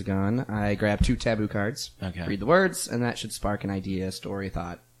while he's gone, I grab 2 taboo cards. Okay. Read the words, and that should spark an idea, story,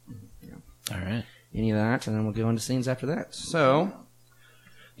 thought. All right. Any of that, and then we'll go into scenes after that. So,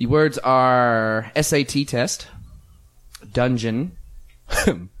 the words are SAT test, dungeon,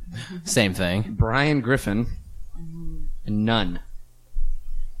 Same thing. Brian Griffin, and none.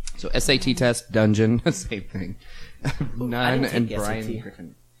 So SAT test, dungeon, same thing. None didn't and take Brian SAT.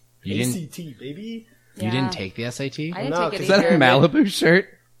 Griffin. You didn't. ACT, baby. You Yeah. didn't take the SAT. I didn't No, take it Is that either. a Malibu shirt?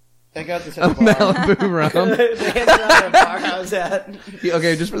 I got this A at a bar. Malibu rum? They handed it out at a bar I was at.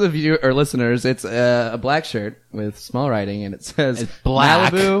 Okay, just for the viewer or listeners, it's a black shirt with small writing, and it says It's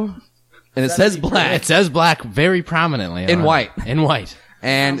black. Malibu, and it says black It says black very prominently. In on it. white. In white.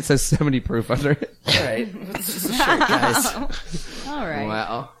 and it says 70 proof under it. All right. It's just a shirt, guys. All right.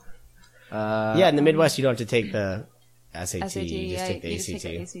 Wow. Yeah, in the Midwest, you don't have to take the SAT. SAT, You just yeah, take the you just ACT.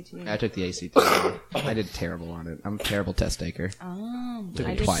 take the ACT. I took the ACT. I did terrible on it. I'm a terrible test taker. Oh, Took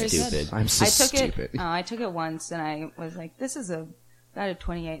I it did twice. pretty good. Stupid. I'm so I took stupid. it. I took it once, and I was like, "This is a." Got a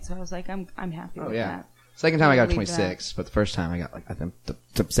 28, so I was like, "I'm happy with yeah. that." Second time I got a Leave that. 26, but the first time I got like, I'm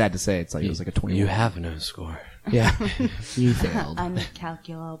sad to say, it's like, it was like a 21. You have no score. Yeah. You failed.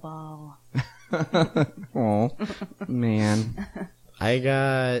 Uncalculable. Oh, man. I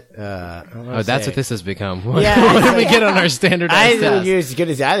got. Oh, that's what this has become. Yeah, What did we get on our standardized I didn't test? do as good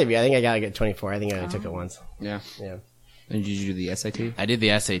as either of you. I think I got like a 24. I think I only took it once. Yeah. Yeah. And did you do the SAT? I did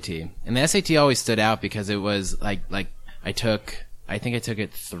the SAT, and the SAT always stood out because it was like I think I took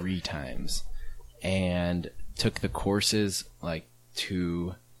it 3 times, and took the courses like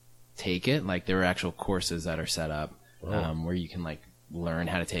to take it. Like there were actual courses that are set up where you can like learn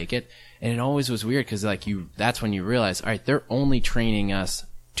how to take it, and it always was weird because like that's when you realize, all right, they're only training us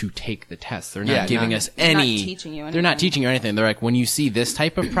to take the test. They're not Yeah, giving not- us They're not any. teaching you They're not anything. teaching you anything. They're like, when you see this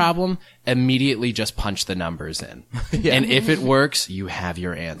type of problem, immediately just punch the numbers in, and if it works, you have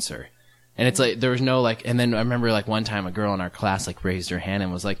your answer. And it's like, there was no like, and then I remember like one time a girl in our class like raised her hand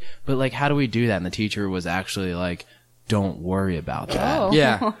and was like, but like, how do we do that? And the teacher was actually like, don't worry about that. Oh.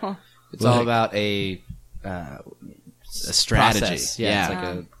 Yeah. It's all Like- about a strategy. process. Yeah.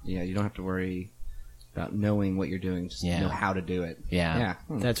 It's like you don't have to worry about knowing what you're doing. Just Yeah. know how to do it. Yeah. Yeah.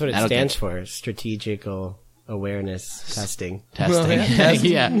 That's what it That'll stands get- for. Strategical awareness testing. Testing.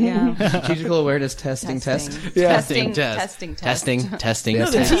 yeah. Yeah. Strategical awareness testing test. Testing. Test. Testing. Testing. Testing. No,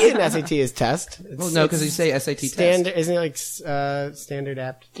 the Test. T in SAT is test. Well, no, because you say SAT test. Standard, isn't it like standard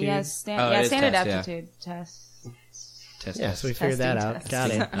aptitude? Yes. Oh, it is Standard test, yeah. aptitude test. Test. Yeah, so we figured that out.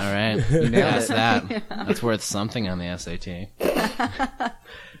 Testing, Got it. All right. nailed That's it. that. That's worth something on the SAT. I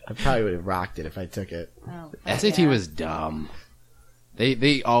probably would have rocked it if I took it. Oh, SAT yeah. was dumb.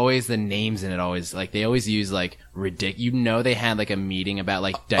 They always, the names in it always, like, they always use, like, they had, like, a meeting about,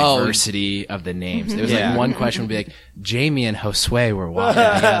 like, diversity of the names. There was, Yeah. like, one question would be, like, Jamie and Josue were walking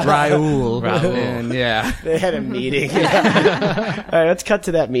together. Raul. Raul. And yeah. They had a meeting. All right, let's cut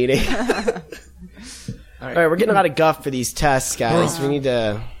to that meeting. All right, we're getting a lot of guff for these tests, guys. We need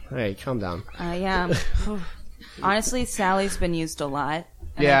to. All right, calm down. Yeah. Honestly, Sally's been used a lot.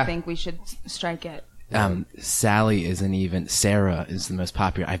 And Yeah. I think we should strike it. Sally isn't even, Sarah is the most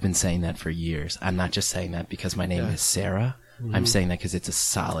popular. I've been saying that for years. I'm not just saying that because my name is Sarah. I'm saying that because it's a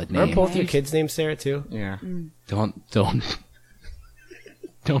solid Aren't name. both your kids named Sarah too? Yeah. Don't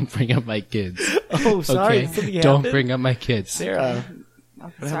bring up my kids. Oh, sorry. Okay? Something Don't happened? bring up my kids. Sarah.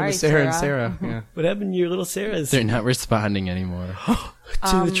 Sorry, Sarah and Sarah. Yeah. What happened to your little Sarahs? They're not responding anymore.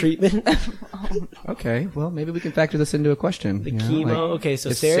 To the treatment? Okay. Well, maybe we can factor this into a question. The you know, chemo? like, Okay, so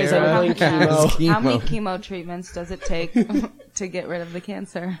if Sarah's Sarah undergoing has chemo. How many chemo. chemo treatments does it take to to get rid of the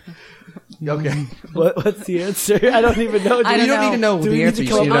cancer. Okay. What's the answer? I don't even know. I You don't don't need to know Do we the need answer. to You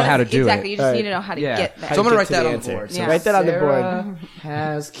come just need to know up- how to do exactly. it. You just need to know how to Yeah. get there. So I'm gonna Get write to that the on the answer. board. So Yeah. write that on the board. Sarah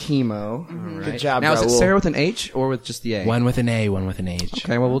has chemo. All right. Good job, Now, is it Raul. Sarah with an H or with just the A? One with an A, one with an H.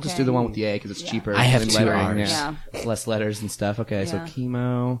 Okay, well, we'll just do the one with the A because it's cheaper. I have than 2 lettering, R's. Yeah. Less letters and stuff. Okay, so Yeah.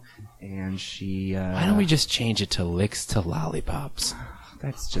 chemo, and she. Why don't we just change it to licks to lollipops?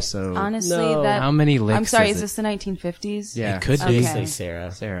 That's just so. Honestly, No. that How many licks? I'm sorry. is Is it? this the 1950s? Yeah, It could Okay. be. Say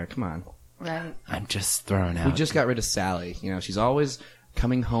Sarah. Sarah, come on. Right. I'm just throwing out. We just got rid of Sally. You know, she's always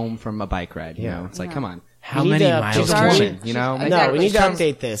coming home from a bike ride. You know, it's like, come on. How We need many to- miles? She's a can already- she- woman. You know. No, Exactly. we need to She's-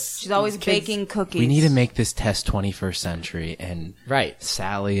 update this. She's always These kids- baking cookies. We need to make this test 21st century and Right.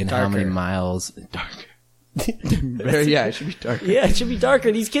 Sally and how many Darker. miles darker. Yeah, it should be darker. Yeah, it should be darker.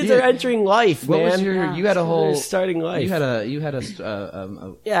 These kids Yeah. are entering life, What man. was your? Yeah. You had a whole. They're starting life. You had a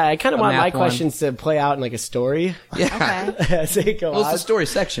Yeah, I kind of a want my math one. questions to play out in like a story. yeah. Okay. As they go Well, it's on. the story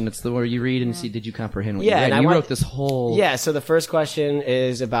section. It's the where you read and see. Did you comprehend what Yeah, you read? and I You want- wrote this whole. Yeah, so the first question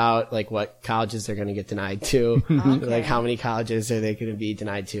is about like what colleges they're going to get denied to. Like how many colleges are they going to be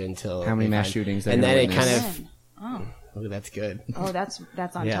denied to until How many they mass find- shootings they're And gonna then it witness. kind of Oh, oh, that's good.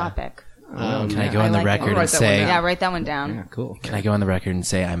 that's on Yeah. topic. Can I go I on the like it. record I'll and write that one say? down. Yeah, write that one down. Yeah, cool. Can I go on the record and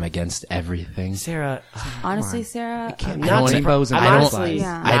say I'm against everything? Sarah, Honestly, Sarah, I'm I not don't- surprised. Rainbows and I'm I don't- honestly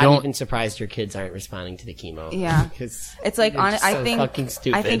Yeah. I not don't- even surprised your kids aren't responding to the chemo. Yeah. because It's like They're just I so think fucking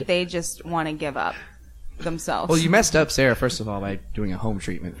stupid. I think they just want to give up themselves. Well, you messed up, Sarah. First of all, by doing a home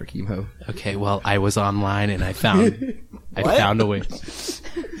treatment for chemo. Okay, well, I was online and I found a way.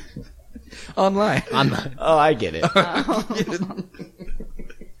 Online. oh, I get it.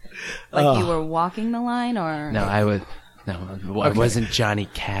 like you were walking the line, or No, I wasn't Johnny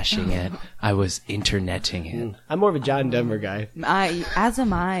cashing it. I was interneting it. I'm more of a John Denver guy. As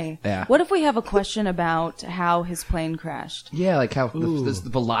am I. Yeah. what if we have a question about how his plane crashed? Yeah, like how the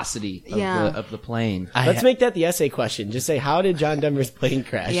velocity of, Yeah. of the plane. Let's make that the essay question. Just say, how did John Denver's plane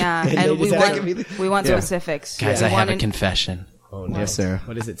crash? Yeah, they and we just have want to- we want Yeah. specifics. Guys, We I have a want confession. Oh, no. Yes, Sarah.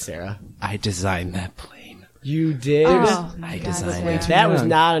 What is it, Sarah? I designed that plane. You did? Oh, I God, designed Sarah. it. That was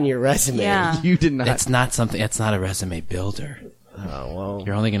not on your resume. Yeah. You did not. It's not something. It's not a resume builder. Oh, well.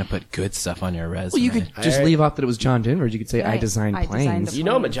 You're only going to put good stuff on your resume. Well, you could just Alright. leave off that it was John Denver. You could say, I Right. designed I designed planes. the You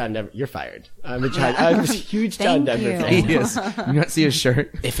know I'm a John Denver. You're fired. I'm a huge John Thank Denver you. fan. He is. You not see his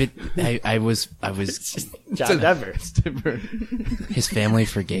shirt? If it, I was. John Denver. His family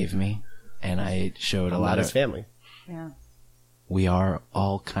forgave me, and I showed a Not lot his of. family. Yeah. We are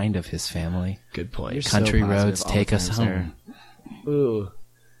all kind of his family. Good point. You're so Country positive roads all take the us time, home. Sarah. Ooh.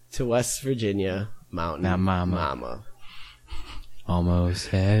 To West Virginia, mountain. Now, mama. Mama. Almost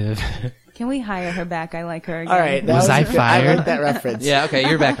have. Can we hire her back? I like her again. All right. That Was I good. I fired? like that reference. Yeah, okay,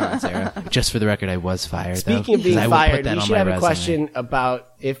 you're back on, Sarah. Just for the record, I was fired. Speaking of though, being 'cause I will put fired, that we on should my have a resume. question about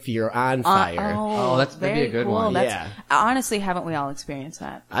if you're on fire. Oh, that'd be a very good cool. one. That's, Yeah. Honestly, haven't we all experienced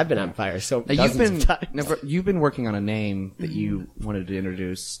that? I've been on fire so Now, dozens of times. you've been working on a name that you wanted to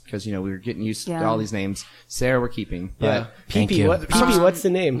introduce because we were getting used to Yeah. all these names. Sarah, we're keeping. Yeah. But, Thank PP, you. what's the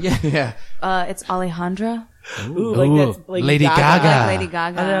name? yeah. It's Alejandra. Ooh, like that's like Lady I Gaga. like Lady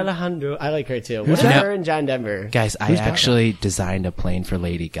Gaga. Alejandro. I like her too. Who's What is that? her and John Denver? Guys, I actually designed a plane for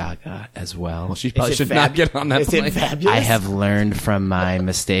Lady Gaga as well. Well, she Is probably it should not get on that Is plane. it fabulous? I have learned from my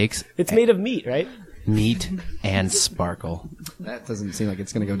mistakes. It's made of meat, right? Meat and sparkle. That doesn't seem like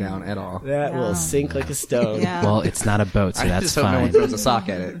it's going to go down at all. That will sink like a stone. Yeah. Well, it's not a boat, so I that's just hope no one fine. throws a sock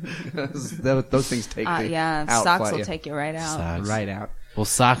at it. Those things take the Yeah, out socks fly- will take you right out. Socks. right out. Well,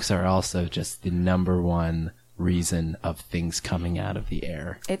 socks are also just the number one reason of things coming out of the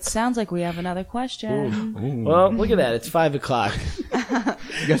air. It sounds like we have another question. Well, look at that. It's 5 o'clock.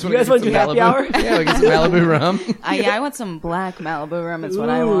 You guys You guys want to do happy hour? Yeah, we get some Malibu rum. I want some black Malibu rum. Is what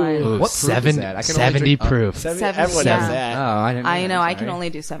I want. Ooh, What proof is that? I can only 70 drink- proof. Seven- Everyone yeah. has that. Oh, I didn't. I know. I Sorry. can only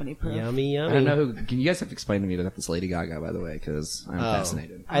do 70 proof. Yummy, yummy. I don't know who. Can you guys have to explain to me that that's Lady Gaga, by the way, because I'm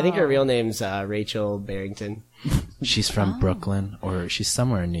fascinated. I think her real name's Rachel Barrington. She's from Brooklyn, or she's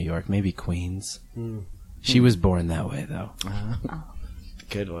somewhere in New York, maybe Queens. She was born that way, though.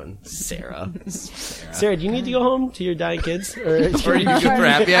 Good one. Sarah. Sarah, do you need to go home to your dying kids? Or Or you good for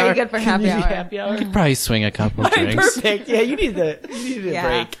happy Are hour? you good for happy hour? happy hour? Probably swing a couple drinks. Perfect. Yeah, you need a Yeah.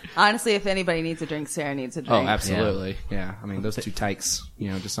 break. Honestly, if anybody needs a drink, Sarah needs a Oh, drink. absolutely. Yeah. I mean, those two tykes,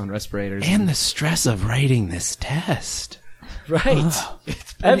 just on respirators. And the stress of writing this test. Right.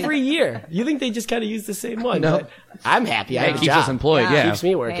 Every year. You think they just kind of use the same one? No. But I'm happy. I it have a keeps job. us employed. Yeah. Keeps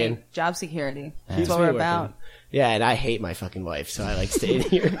me working. Hey, job security. Keeps That's what me we're working. about. Yeah, and I hate my fucking wife, so I like staying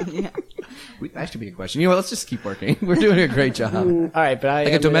here. That should be a question. You know what? Let's just keep working. We're doing a great job. All right, but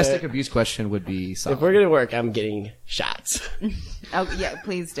Like a domestic abuse question would be If solid. we're gonna work, I'm getting shots. Oh yeah,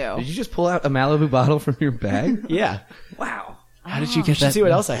 please do. Did you just pull out a Malibu bottle from your bag? Yeah. Wow. How did you get You should that? see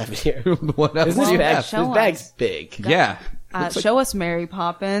what else I have in here. What else This do you bag, have? Show this us. bag's big. Yeah. Show us Mary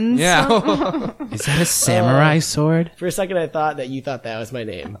Poppins. Yeah. Is that a samurai sword? For a second, I thought that you thought that was my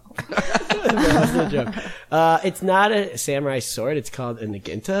name. That wasn't a joke. It's not a samurai sword. It's called a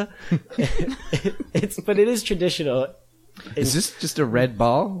naginta. But it is traditional. Is this just a red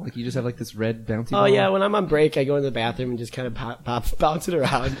ball? Like you just have like this red bouncy ball? Oh yeah, when I'm on break, I go into the bathroom and just kind of bounce it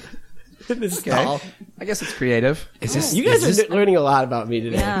around. This is Okay. all. I guess it's creative. Is this? You guys is are this- learning a lot about me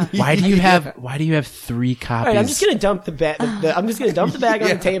today. Yeah. Why do you have? Why do you have 3 copies? All right, I'm just gonna dump the bag. I'm just gonna dump the bag on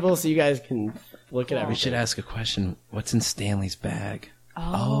the table so you guys can look at We everything. should ask a question. What's in Stanley's bag?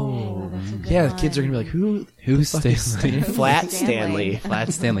 Oh, that's a good Yeah, the one. kids are gonna be like, who? Who's Stanley? Flat Stanley. Stanley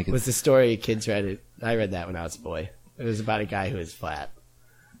Flat Stanley. was the story kids read it. I read that when I was a boy. It was about a guy who was flat.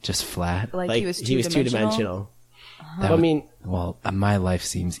 Just flat. Like, Like he was two-dimensional. That I would- mean, Well, my life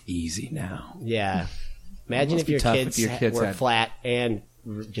seems easy now. yeah. Imagine must if be your tough kids, if your kids were had- flat and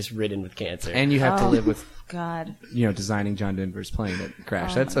just ridden with cancer. And you have to live with, God, designing John Denver's plane that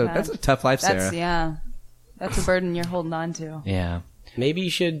crashed. Oh, that's my a God. that's a tough life, Sarah. that's yeah. That's a burden you're holding on to. Yeah. Maybe you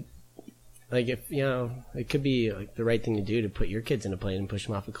should, like, if it could be like the right thing to do to put your kids in a plane and push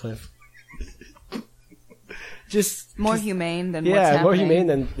them off a cliff. Just More humane than what's yeah, happening. more humane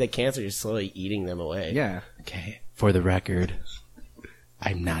than the cancer just slowly eating them away. Yeah. Okay. For the record,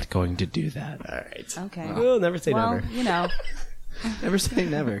 I'm not going to do that. All right. Okay. We'll never say Well, never. you know, Never say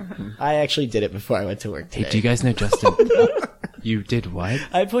never. I actually did it before I went to work today. Hey, do you guys know Justin? You did what?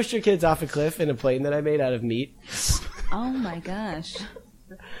 I pushed your kids off a cliff in a plane that I made out of meat. oh my gosh,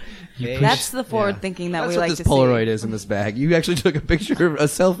 They- that's the forward thinking that That's we what like this to Polaroid see. is in this bag. You actually took a picture, a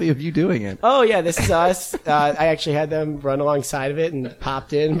selfie of you doing it. Oh yeah, this is us. I actually had them run alongside of it and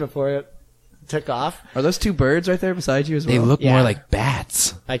popped in before it took off. Are those 2 birds right there beside you as well? They look Yeah. more like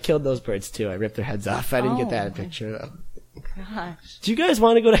bats. I killed those birds too. I ripped their heads off. I didn't get that in picture though. Gosh. Do you guys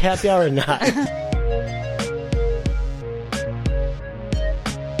want to go to happy hour or not?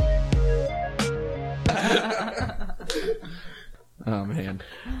 Oh man,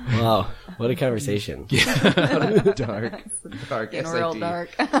 Wow, what a conversation. dark, dark. Getting real SAT. dark.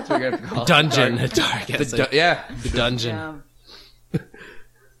 That's what we're gonna call it. Dungeon. Dark. Dark. Yeah. The dungeon.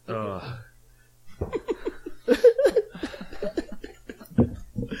 Yeah.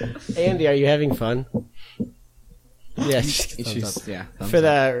 Andy, are you having fun? Yes. She's, yeah. For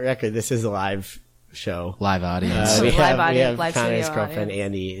the record, this is a live show. Live audience. We Live have, audience, live Connor's studio girlfriend audience.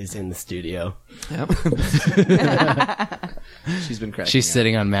 Andy is in the studio. Yep. She's been cracking. She's up.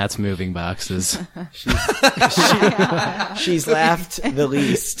 sitting on Matt's moving boxes. She's laughed the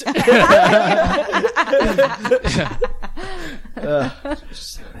least.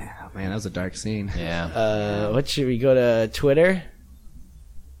 Oh, man, that was a dark scene. Yeah. What should we go to Twitter?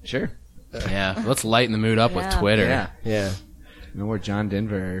 Sure. Yeah. Let's lighten the mood up with Yeah. Twitter. Yeah. Yeah. No more John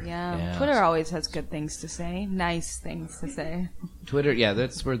Denver. Yeah. Yeah. Twitter always has good things to say, nice things to say. Twitter. Yeah,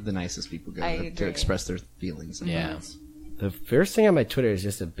 that's where the nicest people go I to agree. express their feelings. and Yeah. thoughts. The first thing on my Twitter is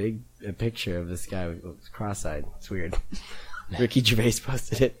just a picture of this guy with cross-eyed. It's weird. Ricky Gervais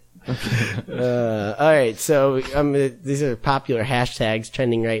posted it. All right, so these are popular hashtags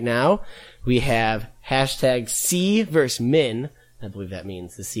trending right now. We have hashtag C versus Min. I believe that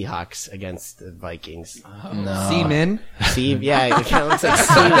means the Seahawks against the Vikings. No. Seamen. C, yeah, it kind of looks like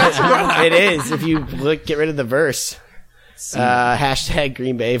C. It is if you get rid of the verse. Hashtag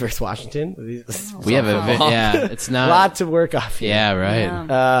Green Bay versus Washington. We have a yeah. It's A not. lot to work off here. Yeah. Right.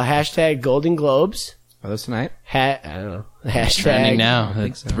 Yeah. Hashtag Golden Globes. Are those tonight? I don't know. Hashtag Trending now.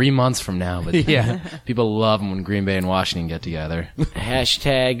 think so. 3 months from now. But yeah, people love them when Green Bay and Washington get together.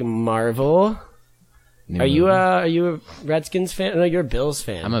 Hashtag Marvel. New Are you movie. a Redskins fan? No, you're a Bills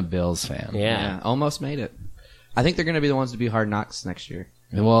fan. I'm a Bills fan. yeah. Almost made it. I think they're going to be the ones to be Hard Knocks next year.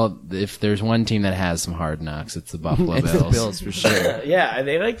 Well, if there's one team that has some hard knocks, it's the Buffalo It's Bills. the Bills for sure. Yeah, are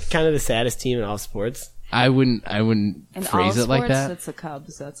they like kind of the saddest team in all sports? I wouldn't In phrase all it like sports, that. It's the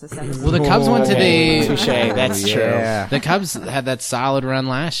Cubs. That's a sense. Well, the Cubs went to the Touche. That's true. Yeah. the Cubs had that solid run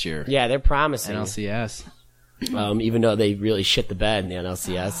last year. Yeah, they're promising. NLCS. Even though they really shit the bed in the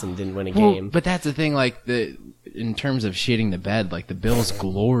NLCS and didn't win a Well, game. but that's the thing. Like in terms of shitting the bed, like the Bills'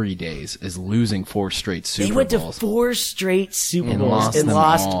 glory days is losing 4 straight Super They went to Bowls. 4 straight Super And Bowls lost and them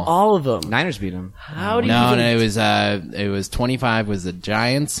lost all. all of them. Niners beat them. How do you No, even... it was 25 was the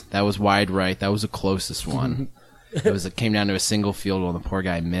Giants. That was wide right. That was the closest one. It came down to a single field goal, and the poor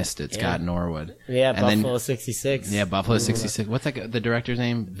guy missed it. Scott Norwood. Yeah, And Buffalo 66. Yeah, Buffalo 66. What's the director's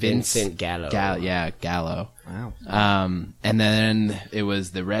name? Vincent Gallo. Gallo. Wow. And then it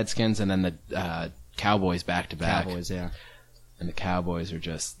was the Redskins, and then the Cowboys back to back. Cowboys, yeah. And the Cowboys are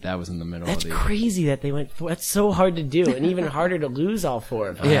just—that was in the middle That's of the. crazy that they went. That's so hard to do, and even harder to lose all 4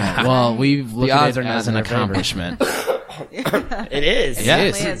 of them. Yeah. Well, we've looked odds at are it not as in an their favor. accomplishment. It is.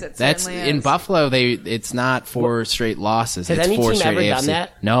 Yeah, certainly is. It that's certainly in is. Buffalo. It's not 4 straight losses. Has it's any 4 team straight ever AFC. done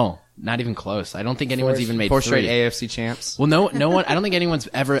that? No, not even close. I don't think anyone's even made 4 3. straight AFC champs. Well, no one. I don't think anyone's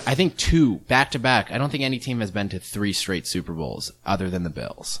ever. I think 2 back to back. I don't think any team has been to 3 straight Super Bowls other than the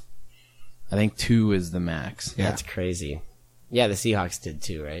Bills. I think 2 is the max. That's crazy. Yeah, the Seahawks did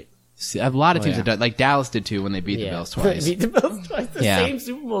too, right? See, a lot of teams yeah. have done. Like Dallas did too when they beat the Bills twice. Beat the Bills twice. The Yeah. same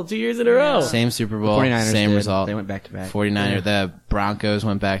Super Bowl 2 years in a row. Same Super Bowl, 49ers same did. result. They went back to back. 49er. The Broncos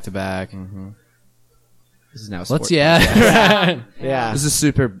went back to back. This is now Let's sports. Yeah. This is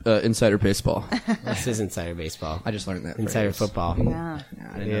super insider baseball. This is insider baseball. I just learned that. Insider phrase. football. Yeah. Yeah,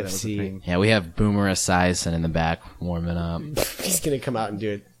 I didn't know that was a AFC. thing. Yeah, we have Boomer Esiason in the back warming up. He's gonna come out and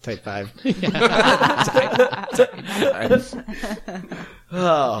do it type 5.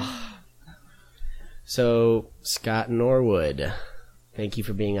 Oh. So Scott Norwood, thank you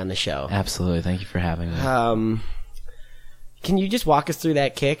for being on the show. Absolutely. Thank you for having me. Can you just walk us through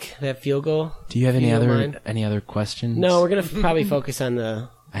that kick, that field goal? Do you have if any you don't other mind? questions? No, we're gonna probably focus on the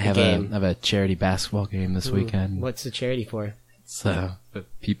I have game. a charity basketball game this weekend. What's the charity for? So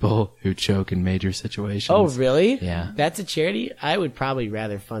people who choke in major situations. Oh, really? Yeah. That's a charity? I would probably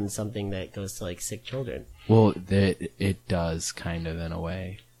rather fund something that goes to like sick children. Well, it does kind of in a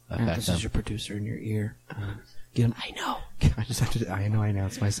way affect This them. is your producer in your ear. Get him. I know. I just have to. I know. I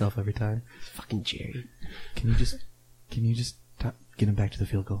announce myself every time. Fucking Jerry. Can you just get him back to the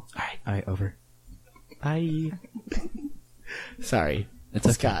field goal? All right. All right. Over. Bye. Sorry. It's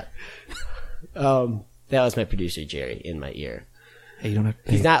okay. Scott. That was my producer, Jerry, in my ear. Hey, you don't have.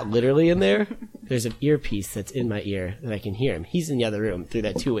 He's hey, not literally in there. There's an earpiece that's in my ear that I can hear him. He's in the other room through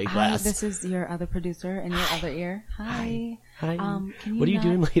that two-way Hi, glass. this is your other producer in your other ear. Hi. Hi. Can What are you not-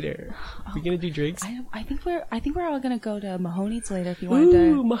 doing later? Are we gonna do drinks? I think we're all gonna go to Mahoney's later if you wanted to.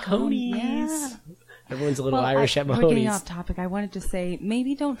 Ooh, come. Mahoney's. Yeah. Everyone's a little Well, Irish at We're getting Mahoney's. off topic. I wanted to say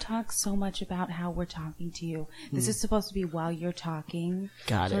maybe don't talk so much about how we're talking to you. This is supposed to be while you're talking,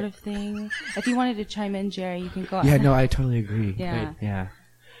 Got sort it. of thing. If you wanted to chime in, Jerry, you can go. Yeah. No, I totally agree. Yeah. Right, yeah.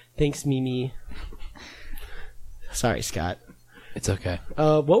 Thanks, Mimi. Sorry, Scott. It's okay.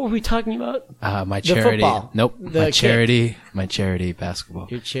 What were we talking about? My charity. football. Nope. The My kick. charity. My charity basketball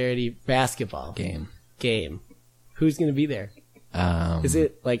Your charity basketball game. Who's gonna be there? Is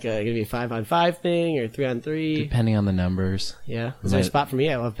it like gonna be a 5-on-5 thing or 3-on-3? Depending on the numbers. Yeah. Is there a Might- spot for me?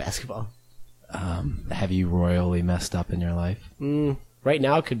 I love basketball. Have you royally messed up in your life? Right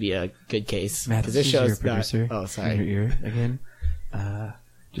now could be a good case Matt, because this this is your show's producer. not. Oh, In sorry. your ear again.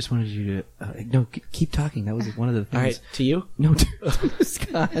 Just wanted you to. No, keep talking. That was one of the things. All right, to you. No,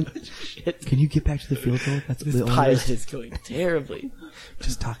 Scott. Shit. Can you get back to the field goal? That's This the only pilot is going terribly.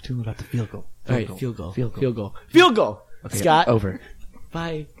 Just talk to him about the field goal. All right, field goal. Field goal. Field goal. Field goal. Okay, Scott. Over.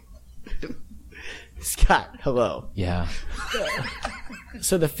 Bye. Scott, hello. Yeah.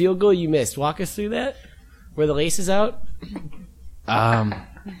 So the field goal you missed, walk us through that? Where the lace is out?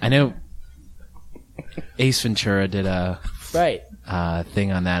 I know Ace Ventura did a Right.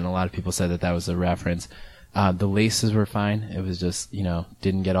 thing on that, and a lot of people said that was a reference. The laces were fine. It was just,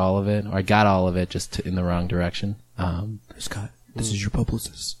 didn't get all of it, or I got all of it just in the wrong direction. Scott, this is your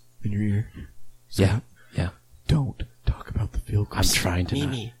publicist in your ear. Yeah. Yeah. Don't talk about the field goal. I'm trying to not.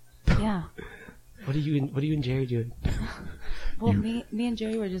 Mimi, Yeah. what are you and Jerry doing? Well, me and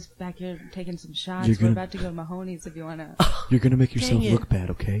Jerry were just back here taking some shots. You're We're gonna- about to go to Mahoney's if you want to. You're gonna make yourself Dang it. look bad,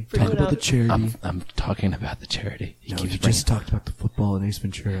 okay? Forgot Talk about the about- charity. I'm talking about the charity. He No, keeps you bringing- just talked about the football and Ace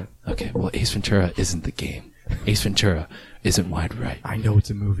Ventura. Okay, well, Ace Ventura isn't the game. Ace Ventura isn't Wide Right. I know it's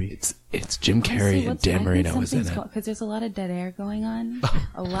a movie. It's Jim Carrey and Dan Marino was in it. Because there's a lot of dead air going on.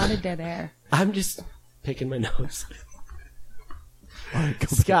 A lot of dead air. I'm just picking my nose. All right, go back.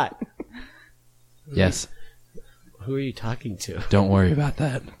 Scott, Yes, who are you talking to? don't worry about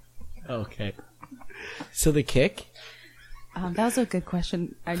that. Okay. So the kick? That was a good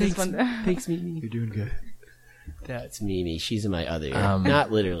question. I just Thanks, wonder. thanks, Mimi. You're doing good. That's Mimi. She's in my other ear. Um,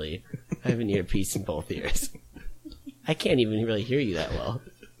 Not literally. I have an earpiece in both ears. I can't even really hear you that well.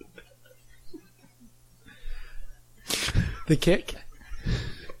 The kick?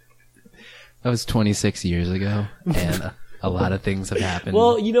 That was 26 years ago, and a lot of things have happened.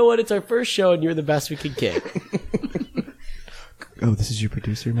 Well, you know what? It's our first show, and you're the best we can kick. Oh, this is your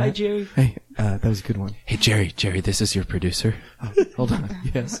producer, Matt? Hi, Jerry. Hey, That was a good one. Hey, Jerry, this is your producer. Hold on.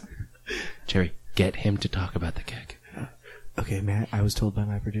 Yes. Jerry, get him to talk about the kick. Okay, Matt, I was told by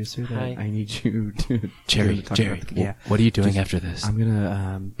my producer that Hi. I need you to Jerry, talk Jerry, about the, what are you doing Just- after this? I'm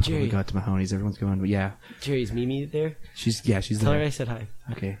gonna probably Jerry. go out to Mahoney's. Everyone's going, but yeah, Jerry's Mimi there? she's Tell her there. I said hi.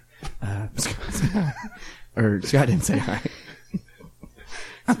 Okay. Or Scott didn't say hi.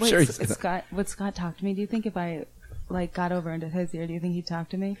 I'm Wait, sure he said that. Scott, would Scott talk to me? Do you think if I got over into his ear, do you think he'd talk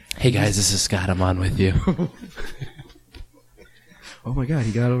to me? Hey, guys, this is Scott. I'm on with you. Oh my God,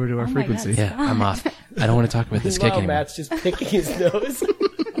 he got over to our Oh my frequency. God. Yeah, I'm off. I don't want to talk about this kick Wow, anymore. Matt's just picking his nose.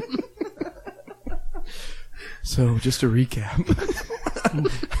 So just to recap,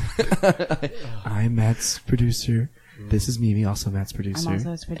 I'm Matt's producer. This is Mimi, also Matt's producer. I'm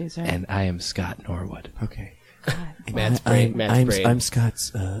also his producer. And I am Scott Norwood. Okay. God. Matt's brain. Matt's brain. I'm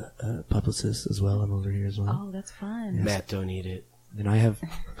Scott's publicist as well. I'm over here as well. Oh, that's fun. Matt, don't eat it. And I have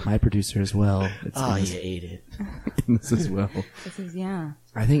my producer as well. It's Oh, in you ate it. this as well. This is, yeah.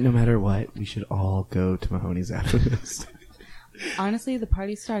 I think no matter what, we should all go to Mahoney's after this. Honestly, the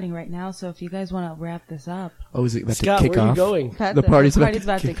party's starting right now, so if you guys want to wrap this up. Oh, is it about Scott, to kick where are you off? going? The party's about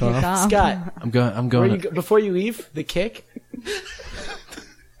to kick off. Scott, I'm where going. you go- before you leave, the kick.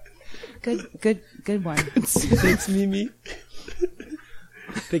 Good one. Thanks, Mimi.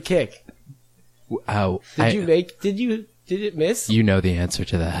 The kick. Oh, Did it miss? You know the answer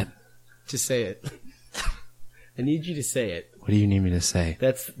to that. Just say it. I need you to say it. What do you need me to say?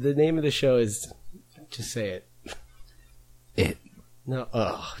 That's the name of the show is just say it. It. No.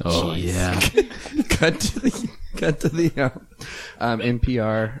 Oh, Oh, jeez. yeah. cut to the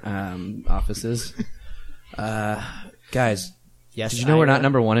NPR offices. Guys, Yes. Did you know we're not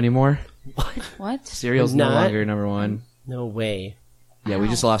number one anymore? What? Cereal's no Not? longer number one. No way. Yeah, we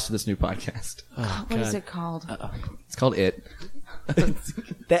just lost to this new podcast. Oh, What is God. it called? It's called It. That's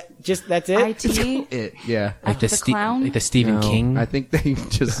it. IT? It, yeah. Like The clown? like the Stephen No, King. I think they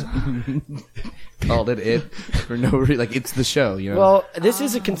just called it It for no reason. Like, it's the show, you know? Well, this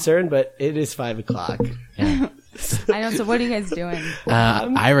is a concern, but it is 5:00. Yeah. I know. So what are you guys doing?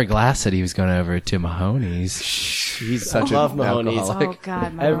 Ira Glass said he was going over to Mahoney's. he's I such love an Mahoney's. alcoholic. Oh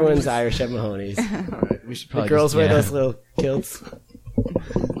God, my Everyone's Mahoney's. Irish at Mahoney's. We should The probably girls just, wear yeah. those little kilts.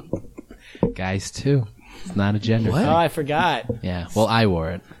 Guys, too. It's not a gender Oh, thing. I forgot. Yeah. Well, I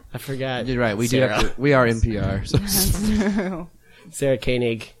wore it. I forgot. You're right. We Sarah. do have to, we are NPR. So That's true. Sarah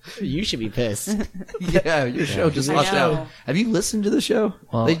Koenig. You should be pissed. yeah, your show just I lost know. out. Have you listened to the show?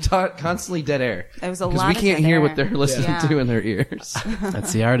 Well- They talk constantly dead air. It was a Because lot we of can't dead hear air. what they're listening Yeah. to in their ears.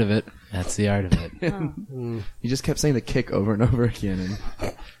 That's the art of it. That's the art of it. You just kept saying the kick over and over again,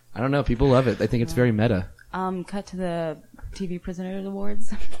 and I don't know. People love it. They think it's very meta. Cut to the TV Prisoners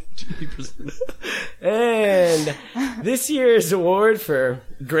Awards. And this year's award for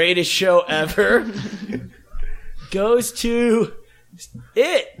greatest show ever goes to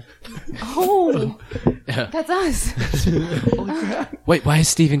It. Oh, that's us. Wait, why is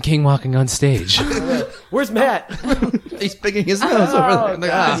Stephen King walking on stage? Where's Matt? He's picking his nose over there.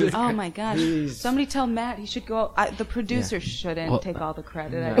 God. Oh my gosh! Jeez. Somebody tell Matt he should go. The producer shouldn't Well, take all the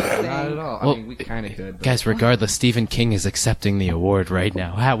credit. I No, would not say. at all. I Well, mean, we kind of could. but- Guys, regardless, Stephen King is accepting the award right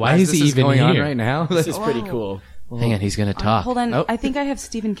now. Why As is this he even going here? on right now? This is pretty Whoa. cool. Hang on, he's going to talk. Hold on. Oh. I think I have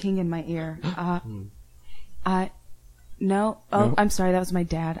Stephen King in my ear. No. Oh, No. I'm sorry. That was my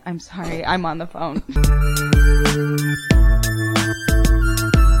dad. I'm sorry. I'm on the phone.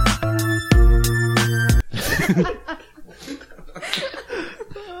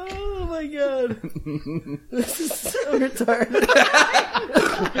 Oh my god. This is so retarded.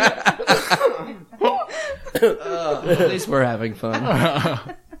 At least we're having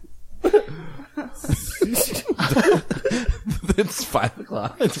fun. It's 5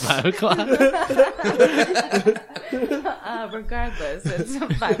 o'clock. It's 5 o'clock. Regardless, it's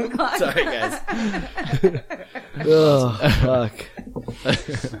 5 o'clock. Sorry, guys. Oh, fuck.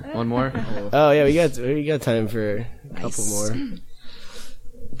 One more. Oh, yeah, we got time for a couple more.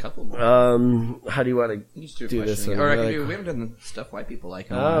 Couple more. How do you want to do this one? Or I can Really do. We haven't done the stuff white people like.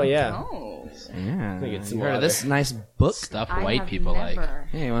 in a Oh, while. yeah. Oh, Yeah. me get some You heard of water. this nice book? Stuff I white have people like. never.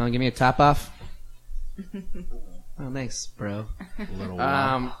 Hey, you want to give me a top off? Oh, thanks, bro. Little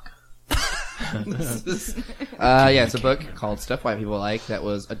This is- yeah, it's a book called Stuff White People Like that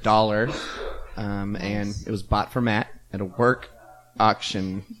was $1, and it was bought for Matt at a work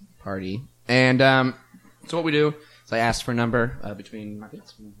auction party. And so what we do is I asked for a number between I think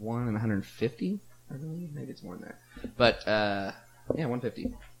it's 1 and 150. I believe maybe it's more than that, but yeah,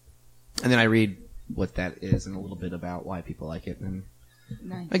 150. And then I read what that is and a little bit about why people like it. And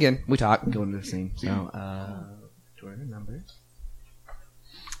Nice. again, we talk, go into the scene. So, to our number.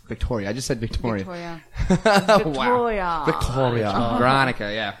 Victoria. I just said Victoria. Victoria. Wow. Victoria.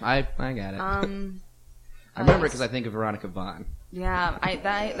 Veronica. Yeah, I got it. I remember because I think of Veronica Vaughn. Yeah,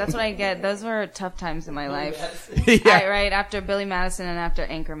 that's what I get. Those were tough times in my life. Yeah. Right after Billy Madison and after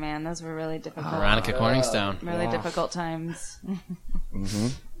Anchorman, those were really difficult. Veronica Corningstone. Really difficult times.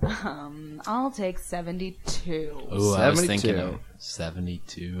 I'll take 72. Ooh, I was 72. thinking of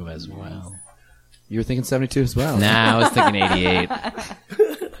 72 as well. You were thinking 72 as well. Nah, I was thinking 88.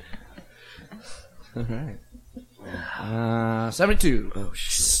 All right. 72. Oh,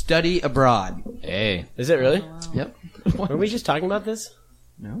 study abroad. Hey. Is it really? Yep. Were we just talking about this?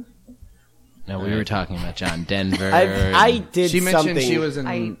 No. No, we were talking about John Denver. I did She mentioned something. she was in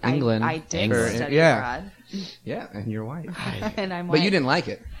England. I did England. study Yeah. abroad, Yeah, and you're white. and I'm. But you white. didn't like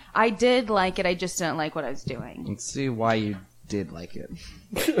it. I did like it. I just didn't like what I was doing. Let's see why you did like it.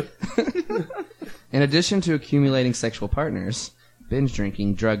 In addition to accumulating sexual partners, binge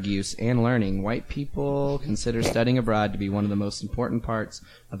drinking, drug use, and learning, white people consider studying abroad to be one of the most important parts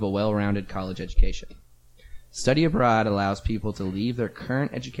of a well-rounded college education. Study abroad allows people to leave their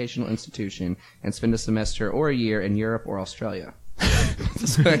current educational institution and spend a semester or a year in Europe or Australia.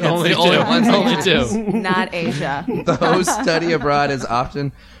 only two. Not Asia. Though study abroad is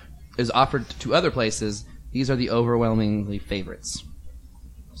offered to other places, these are the overwhelmingly favorites.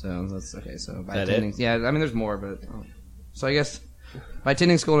 So that's okay. So by That attending, yeah, I mean there's more, but so I guess by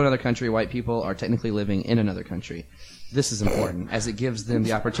attending school in another country, white people are technically living in another country. This is important as it gives them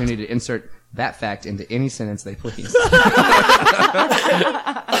the opportunity to insert that fact into any sentence they please.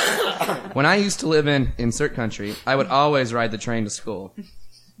 When I used to live in insert country, I would always ride the train to school.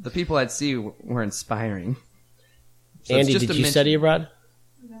 The people I'd see were inspiring. So it's Andy, just did a you mention- study abroad?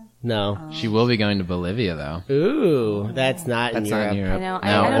 No. She will be going to Bolivia, though. Ooh, that's not in That's not Europe. in Europe. I know. No,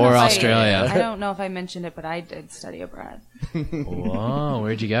 I don't or know if Australia. I don't know if I mentioned it, but I did study abroad. Whoa,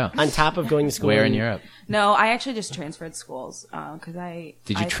 where'd you go? On top of going to school, Where in Europe? No, I actually just transferred schools because I.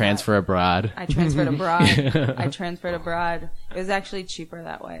 Did you I transfer abroad? I transferred abroad. I transferred abroad. It was actually cheaper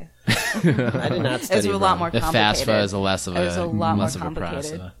that way. I did not It study was a abroad. lot more The complicated. FAFSA is less of It was a lot more less of a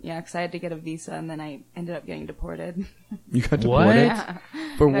complicated. process. Yeah, because I had to get a visa, and then I ended up getting deported. You got What? deported? Yeah.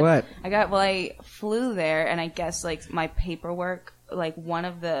 For what? I flew there, and I guess like my paperwork, like one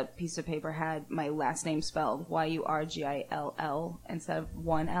of the pieces of paper had my last name spelled Yurgill instead of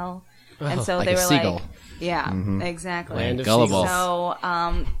one L, and so like they a were seagull. like, yeah, exactly. Land of Gullible.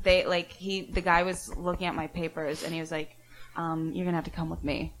 seagulls. So the guy was looking at my papers, and he was like, "You're gonna have to come with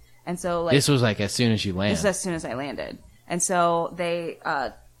me." And so like This was like as soon as you this land. is as soon as I landed. And so they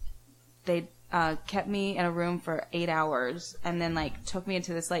kept me in a room for 8 hours and then like took me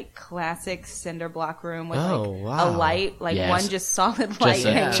into this like classic cinder block room with Oh, like wow. a light, like Yes. one just solid light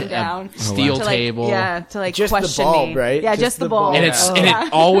a- hanging a down. steel to, like, table. Yeah, to like Just the question bulb, me. right? Yeah, Just just the the bulb. and it's Oh. and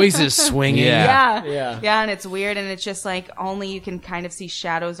it always is swinging. Yeah. Yeah. Yeah. And it's weird, and it's just like only you can kind of see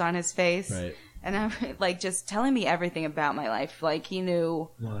shadows on his face. Right. And I'm like just telling me everything about my life. Like he knew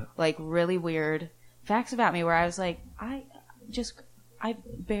like really weird facts about me where I was like, I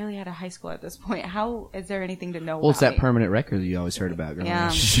barely had a high school at this point. How is there anything to know Well, it's about that me? permanent record that you always heard about. Growing Yeah.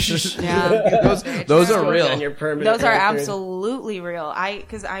 up. Yeah. Those are On real. your permanent Those are record. absolutely real.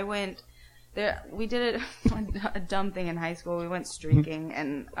 Because I went there. We did a dumb thing in high school. We went streaking,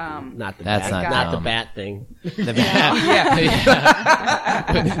 and Not the That's bat, not the dumb. bat thing. The bat. Yeah.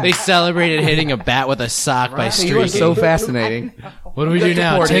 They celebrated hitting a bat with a sock by You are streaking. so fascinating. What do we do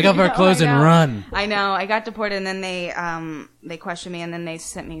now? deported. Take off our clothes I and know. run. I know. I got deported, and then they questioned me, and then they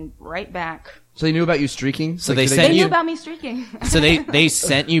sent me right back. So they knew about you streaking. So they did sent They you- knew about me streaking. So they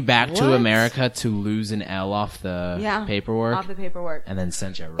sent you back to What? America to lose an L off the Yeah. paperwork, Off the paperwork. and then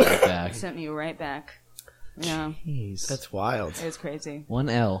sent you right back. Sent me right back. Yeah, That's wild. it was crazy.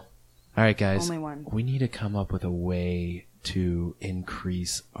 1L. All right, guys. Only one. We need to come up with a way to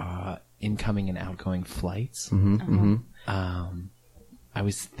increase incoming and outgoing flights. I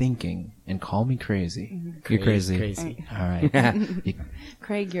was thinking, and call me crazy. You're crazy. Crazy. All right,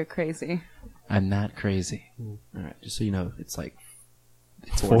 Craig, you're crazy. I'm not crazy. All right, just so you know, it's like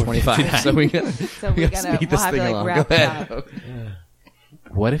 4:25. So we got So we gotta, speed we'll this have to thing like along. wrap Go it ahead. up.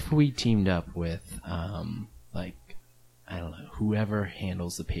 What if we teamed up with, like, I don't know, whoever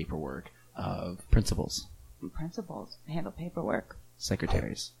handles the paperwork of Principals, Principals handle paperwork.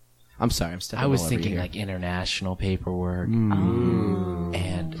 secretaries. I'm sorry, I'm stepping I was all over thinking you here. like international paperwork Oh.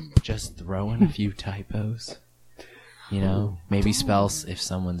 and just throw in a few typos. You know, maybe spells if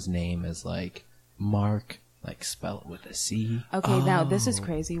someone's name is like Mark, like spell it with a C. Okay, now this is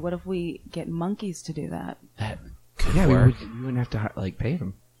crazy. What if we get monkeys to do that? That could Yeah, work. we wouldn't have to like pay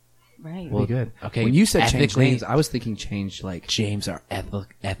them. Right. Well, good. Okay, When you said change ethically- names, I was thinking change like James,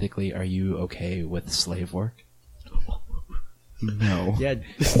 ethically, are you okay with slave work? no. Yeah.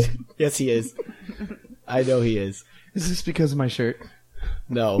 Yes, he is. I know he is. Is this because of my shirt?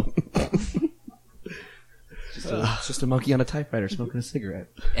 No. It's just a monkey on a typewriter smoking a cigarette.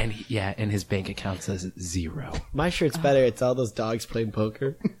 And and his bank account says 0. My shirt's better. It's all those dogs playing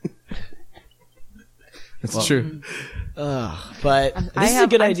poker. That's true. But this I is have, a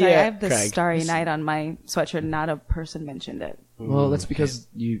good I'm idea, sorry, I have the Craig. Starry Night on my sweatshirt. Not a person mentioned it. Well, that's because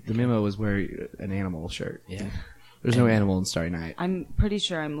the memo was wearing an animal shirt. Yeah. There's no animal in Starry Night. I'm pretty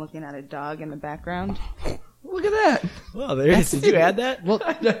sure I'm looking at a dog in the background. Look at that. Well, there it is. Did you add that? Well,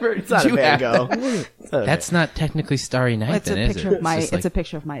 It's not a Van Gogh. It's not a that's not technically Starry Night, It's a then, is picture it? of my. just It's like- a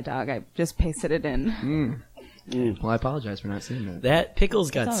picture of my dog. I just pasted it in. Well, I apologize for not seeing that. That pickles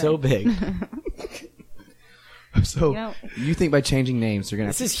got all so big. So You know- you think by changing names they're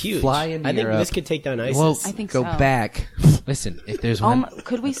gonna This is huge. fly into I think Europe, this could take down ISIS. Well, I think go so. back. Listen, if there's one,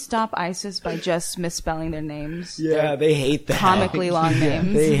 Could we stop ISIS by just misspelling their names? yeah, they hate that. Comically long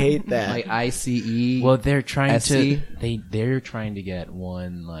names. They hate that. Like ICE. well, they're trying SC? to they're trying to get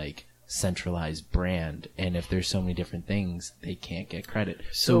one like centralized brand, and if there's so many different things, they can't get credit.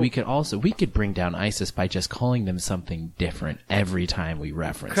 So we could bring down ISIS by just calling them something different every time we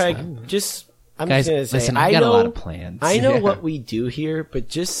reference Craig, them. I'm Guys, just gonna say, listen, I I've got a know, lot of plans. I know Yeah. what we do here, but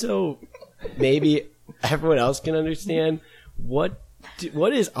just so maybe everyone else can understand, what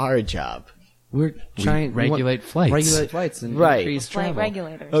is our job? we're trying regulate flights. regulate flights, and Right. increase Flight travel.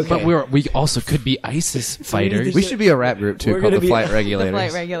 regulators. Okay. But we also could be ISIS fighters. We should be a rap group too, We're called gonna the be- Flight The Regulators.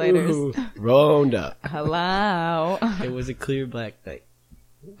 flight regulators. Ooh, Rhonda. Hello. It was a clear black night.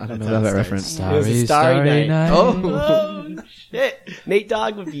 I don't know That's about that how it reference. starts. It was a starry night. Oh, Oh shit! Nate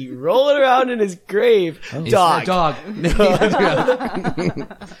Dogg would be rolling around in his grave. Dog. dog.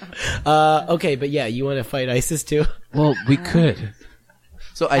 Okay, but yeah, you want to fight ISIS too? Well, we could.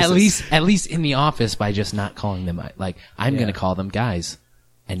 So At ISIS. least in the office by just not calling them like I'm going to call them guys,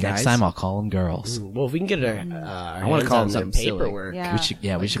 and next Guys? time I'll call them girls. Well, if we can get our I wanna hands call on them some something silly. paperwork.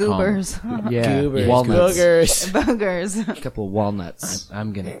 Yeah. We should call 'em. Goobers. yeah, Goobers, walnuts, boogers. Boogers. a couple of walnuts.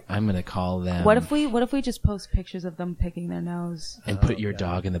 I'm gonna call them. What if we just post pictures of them picking their nose? and put your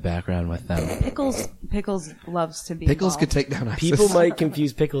dog in the background with them? Pickles loves to be Pickles involved. could take down ISIS. People might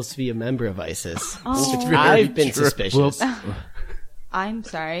confuse Pickles to be a member of ISIS. Oh. I've been suspicious. I'm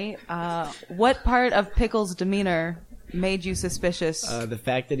sorry. What part of Pickles' demeanor made you suspicious? The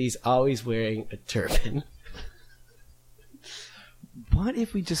fact that he's always wearing a turban. What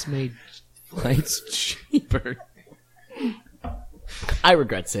if we just made flights cheaper? I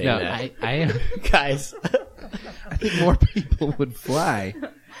regret saying No, that. I Guys, I think more people would fly.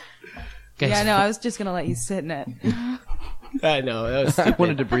 guys, yeah, no, I was just gonna let you sit in it. I know. That was I stupid.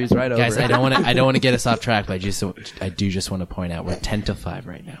 wanted to breeze right over. guys, it. I don't want to get us off track, but I do just want to point out we're 10 to 5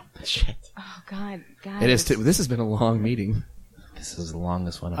 right now. Shit. Oh God, guys. It is. This has been a long meeting. This is the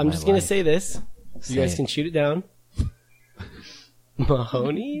longest one of I'm my just going to life. say this. Say You guys it. can shoot it down.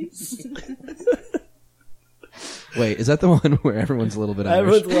 Mahoney's? Wait, is that the one where everyone's a little bit Irish?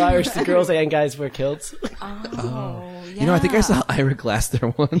 Everyone's a little Irish. The girls and guys wear kilts. Oh, yeah. You know, I think I saw Ira Glass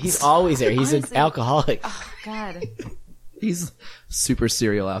there once. He's always there. He's an Honestly- alcoholic. God. He's super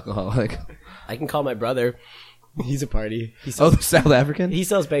serial alcoholic. I can call my brother. He's a party. He Oh, sells, the South African? he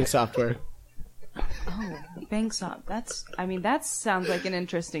sells bank software. Oh, Bankstop. That sounds like an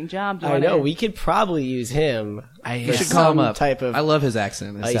interesting job. Do you I know. wanna- We could probably use him. I for should call him some up. type of I love his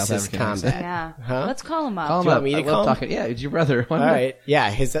accent. His South ISIS African combat. accent. Yeah. Huh? Let's call him up. Call him Do you up. want me to I call love him? talking. Yeah, it's your brother. Why All not? right. Yeah,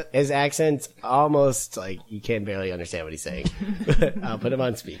 his accent's almost like you can barely understand what he's saying. I'll put him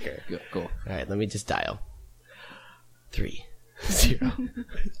on speaker. Cool. All right, let me just dial. 3, 0.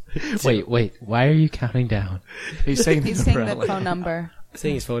 Wait. Why are you counting down? He's saying He's the saying number the out phone loud. number.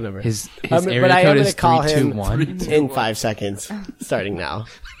 Saying his phone number. His but area I am code going is to call him 321. in 5 seconds, starting now.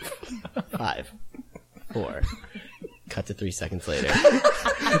 5, 4. Cut to 3 seconds later.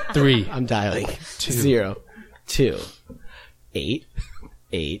 3. I'm dialing. 0, 2, 8,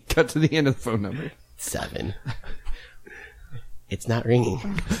 8, Cut to the end of the phone number. 7. It's not ringing.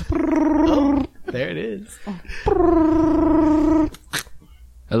 Oh, there it is.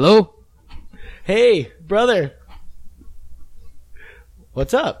 Hello? Hey, brother.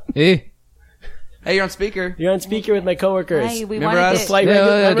 What's up? Hey. Hey, you're on speaker. You're on speaker with my coworkers. Hey, we Remember wanted us? to Flight I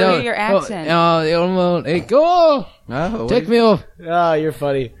regu- wanted to hear your accent. Hey, go! Oh, Take me off. Oh, you're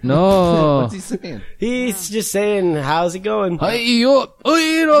funny. No. What's he saying? He's just saying, how's it going? Honestly,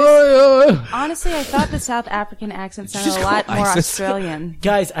 Honestly, I thought the South African accent sounded just a lot call more ISIS? Australian.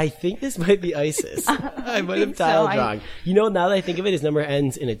 Guys, I think this might be ISIS. I might have think so. dialed wrong. You know, now that I think of it, his number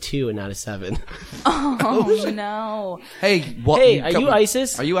ends in a 2 and not a 7. Oh no! Hey, what? Hey, are you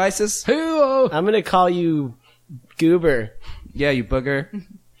ISIS? Are you ISIS? I'm gonna call you Goober. Yeah, you booger.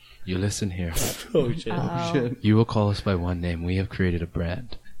 You listen here. Oh, shit. You will call us by one name. We have created a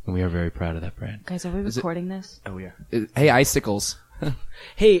brand, and we are very proud of that brand. Guys, are we recording this? Oh yeah. Hey, icicles.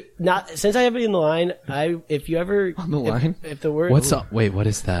 Hey, since I have it in the line, if you ever On the line? if the word What's up? Wait, what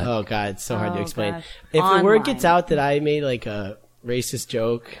is that? Oh god, it's so hard to Oh, explain. gosh. If the word Online. gets out that I made like a racist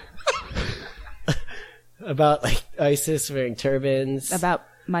joke about like ISIS wearing turbans, About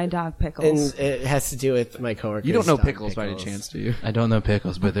my dog Pickles. and it has to do with my coworker. You don't know pickles by any chance, do you? I don't know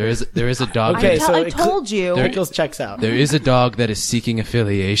pickles, but there is a dog. Okay, so I it told you. Pickles checks out. There is a dog that is seeking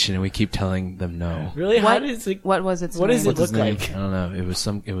affiliation, and we keep telling them no. Really? How What, does it? what was its What name? does it look like? I don't know. It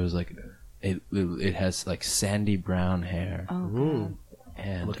was like it has like sandy brown hair, Oh, God.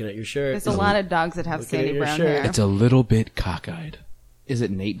 and Looking at your shirt. There's a lot of dogs that have Looking at sandy your brown shirt. hair. it's a little bit cockeyed. Is it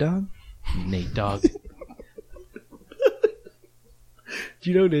Nate Dogg? Nate Dogg. Do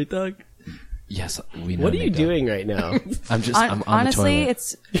you know Nate Dogg? Yes, we know. What are you Nate Dogg. doing right now? I'm just. I'm on Honestly, the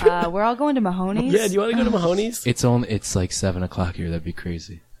toilet. it's we're all going to Mahoney's. Yeah, do you want to go to Mahoney's? It's like 7:00 here. That'd be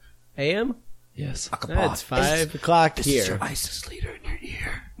crazy. AM? Yes. It's 5 o'clock here. ISIS leader in your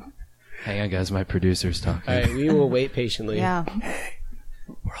ear. Hang on, guys. My producer's talking. All right, we will wait patiently. Yeah.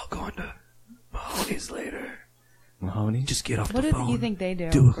 We're all going to Mahoney's later. Mahoney. Just get off What the do phone. you think they do?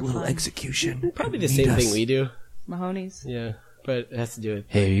 Do a for little fun? execution. Probably the Meet same us. thing we do. Mahoney's. Yeah, but it has to do with.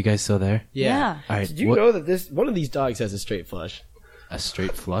 Hey, are you guys still there? Yeah. All right. Did you what- know that this one of these dogs has a straight flush? a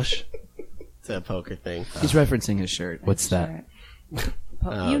straight flush? It's a poker thing. He's referencing his shirt. What's that?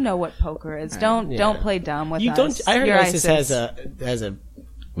 You know what poker is. Don't play dumb with You us. don't. I heard You're ISIS has a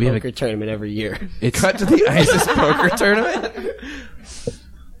We have poker a. tournament every year. It's Cut to the ISIS poker tournament.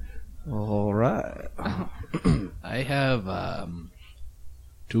 All right. I have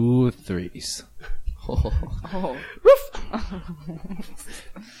 2 3s. Oh.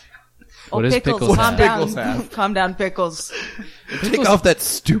 What does Pickles, Pickles calm have? down. Pickles have? Calm down, Pickles. Take off that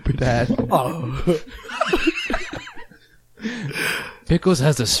stupid hat. Pickles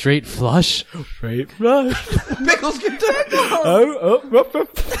has a straight flush. Straight flush. Pickles get down.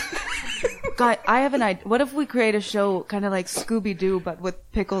 God, I have an idea. What if we create a show kind of like Scooby Doo, but with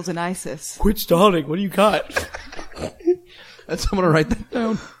Pickles and ISIS? Quit stalling. What do you got? That's I'm gonna write that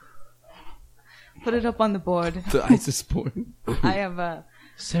down. Put it up on the board. The ISIS board. I have a.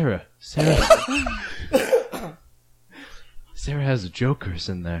 Sarah has jokers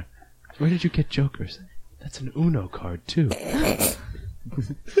in there. Where did you get jokers? That's an Uno card too.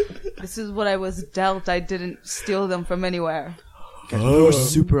 This is what I was dealt. I didn't steal them from anywhere. Guys, we're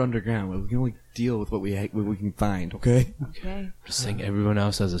super underground. We can only deal with what we can find. Okay. Okay. Just saying, everyone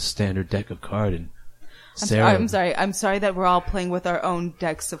else has a standard deck of card, and I'm Sarah. sorry. I'm sorry that we're all playing with our own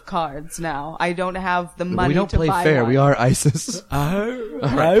decks of cards now. I don't have the money we don't to play buy fair. one. We are ISIS. I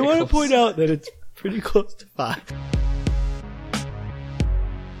want to point out that it's pretty close to 5.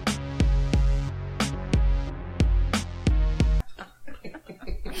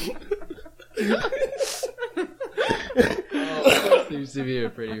 Seems to be a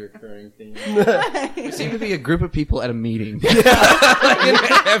pretty recurring theme. We seem to be a group of people at a meeting.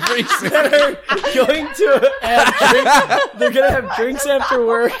 Every going to have drinks. They're gonna have drinks after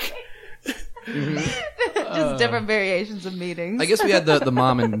work. Just different variations of meetings. I guess we had the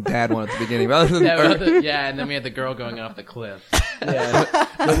mom and dad one at the beginning, rather than Yeah, and then we had the girl going off the cliff. Yeah,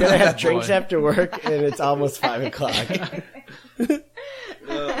 they're gonna have drinks after work, and it's almost 5 o'clock.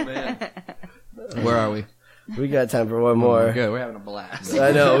 Where are we? We got time for one more. Good. We're having a blast.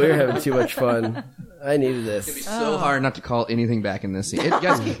 I know we were having too much fun. I needed this. So hard not to call anything back in this scene.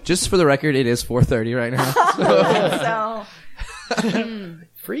 Guys, just for the record, it is 4:30 right now. So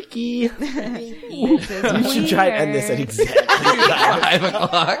Freaky. You this is should try and end this at exactly 5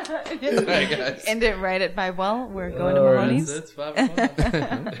 o'clock. Alright, guys. End it right at 5. Well, we're going to All right. Mahoney's. That's 5 o'clock.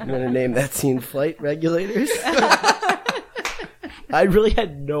 I'm gonna name that scene "Flight Regulators." I really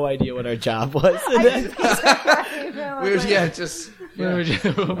had no idea what our job was. We're just. We're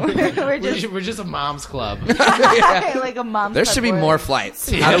We're just a mom's club. like a mom. There should be more flights.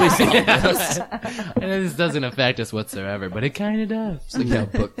 How do we solve this? I know this doesn't affect us whatsoever, but it kind of does. It's like a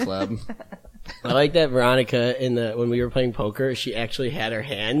book club. I like that Veronica when we were playing poker, she actually had her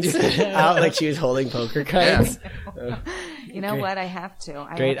hands out like she was holding poker cards. You know what? I have to.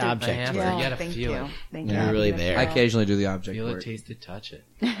 I Great have to, object. Yeah, work. you gotta thank feel you. it. Thank Yeah. you. You're really Even there. I so. occasionally do the object Feel it, work. taste it, touch it.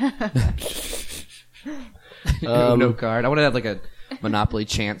 No card. I want to have like a Monopoly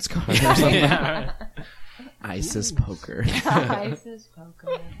chance card or something. Yeah. ISIS poker. ISIS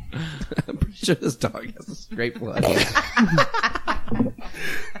poker. I'm pretty sure this dog has straight blood.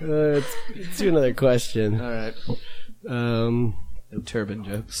 Let's do another question. All right. Um, No turban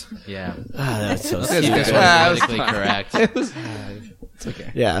jokes. Yeah. that's so That's stupid. good. Politically correct. It's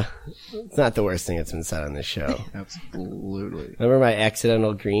okay. Yeah, it's not the worst thing that's been said on this show. Absolutely. Remember my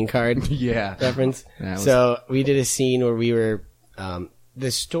accidental green card Yeah. reference? That was- So we did a scene where we were.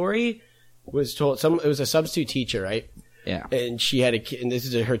 The story was told. It was a substitute teacher, right? Yeah. And she had a kid, and this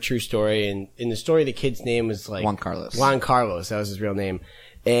is her true story. And in the story, the kid's name was like Juan Carlos. Juan Carlos, that was his real name.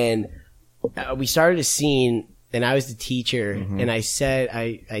 And we started a scene, and I was the teacher, and I said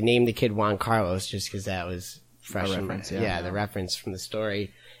I named the kid Juan Carlos just because that was fresh. A in my- reference, yeah. the reference from the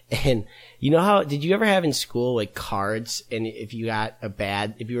story. And you know how? Did you ever have in school like cards? And if you were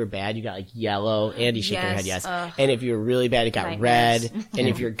bad, you got like yellow. Andy shaking her head, yes. And if you were really bad, it got Nightmares. red. And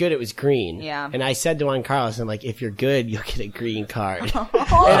if you're good, it was green. Yeah. And I said to Juan Carlos, I'm like, if you're good, you'll get a green card. And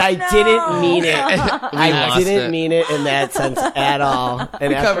I didn't mean it. I lost didn't it. mean it in that sense at all. And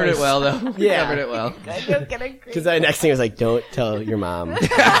We after covered I it well, though. We Yeah. covered it well. Because the next thing was like, don't tell your mom.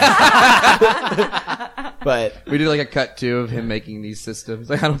 But We did like a cut too of him making these systems.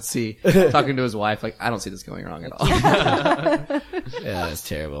 Like I don't see talking to his wife. Like I don't see this going wrong at all. yeah, that's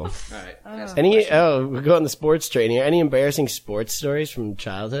terrible. All right. We'll go on the sports train here. Any embarrassing sports stories from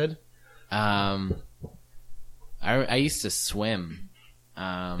childhood? I used to swim.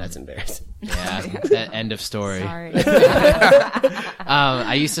 That's embarrassing. Yeah, that end of story. Sorry.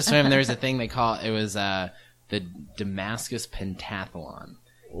 I used to swim. There's a thing they call it was the Damascus Pentathlon,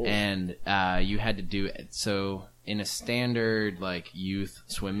 and you had to do it. So in a standard like youth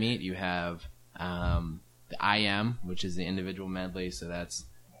swim meet, you have the IM, which is the individual medley. So that's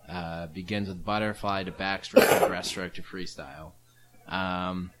begins with butterfly to backstroke to breaststroke to freestyle,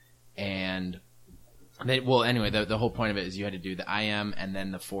 and anyway, the whole point of it is you had to do the IM and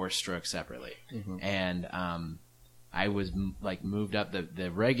then the 4 strokes separately. And I was moved up.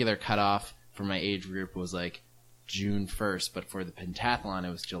 The regular cutoff for my age group was like June 1st, but for the pentathlon it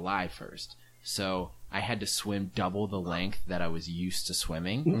was July 1st. So I had to swim double the length that I was used to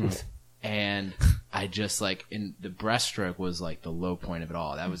swimming. And I just in the breaststroke was like the low point of it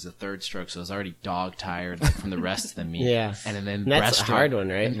all. That was the 3rd stroke, so I was already dog tired from the rest of the meet. Yeah. And then And that's a breaststroke. hard one,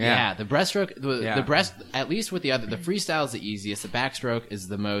 right? Yeah, the breaststroke, Yeah. the breast, at least with the freestyle is the easiest. The backstroke is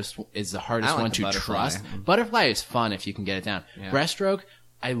the hardest I like one the to butterfly. trust. Butterfly is fun if you can get it down. Yeah. Breaststroke,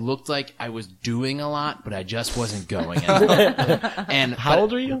 I looked like I was doing a lot, but I just wasn't going anywhere. And How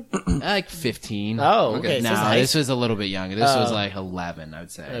old were you? like 15. Oh, okay. So No, this is high this was a little bit younger. This was Oh. like 11, I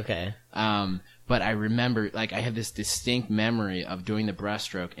would say. Okay. But I remember, I have this distinct memory of doing the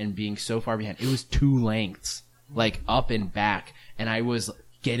breaststroke and being so far behind. It was 2 lengths, up and back, and I was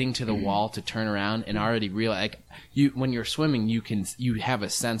getting to the wall to turn around and already realized, when you're swimming, you have a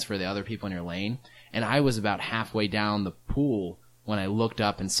sense for the other people in your lane, and I was about halfway down the pool when I looked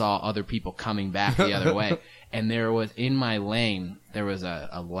up and saw other people coming back the other way, and in my lane, there was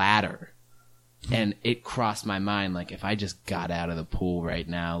a ladder. And it crossed my mind, if I just got out of the pool right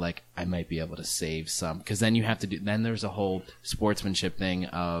now, I might be able to save some. Because then you have to then there's a whole sportsmanship thing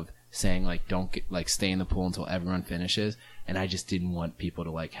of saying, don't get, stay in the pool until everyone finishes. And I just didn't want people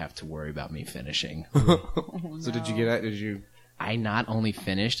to, have to worry about me finishing. So did you get out? Did you? I not only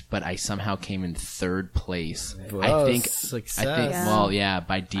finished, but I somehow came in 3rd place. Whoa, I think, success. Yeah. well, yeah,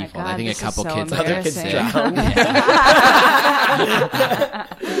 by default. God, I think a this is couple so kids. Other kids embarrassing. drowned.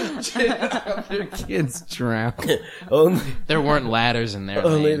 Their kids drown. only There weren't ladders in there.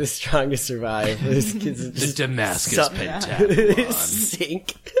 only the strongest survive. Those kids are just Damascus Pentathlon.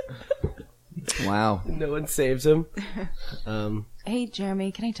 sink. Wow. No one saves them. Hey,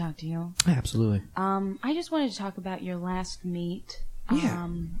 Jeremy, can I talk to you? Absolutely. I just wanted to talk about your last meet. Yeah.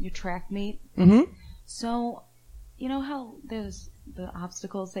 Your track meet. Mm-hmm. So, you know how there's the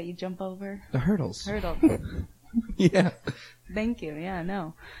obstacles that you jump over? The hurdles. Hurdle. Yeah. Thank you. Yeah,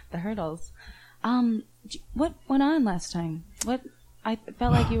 no. The hurdles. What went on last time? I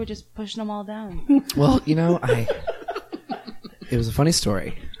felt like you were just pushing them all down. Well, it was a funny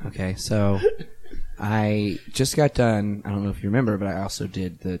story. Okay, so I just got done. I don't know if you remember, but I also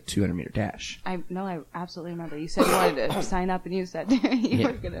did the 200-meter dash. I absolutely remember. You said you wanted to sign up, and you said you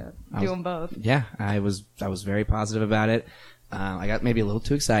were gonna do them both. Yeah, I was very positive about it. I got maybe a little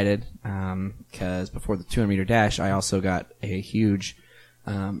too excited because before the 200-meter dash, I also got a huge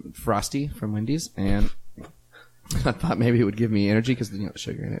Frosty from Wendy's, and I thought maybe it would give me energy because the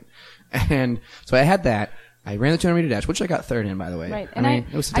sugar in it. And so I had that. I ran the 200-meter dash, which I got third in, by the way. Right. I mean,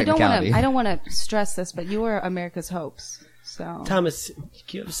 it was a I technicality. don't want to stress this, but you were America's hopes. So Thomas, can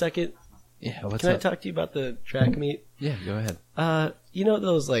you have a second? Yeah, what's Can I up? talk to you about the track meet? Yeah, go ahead. You know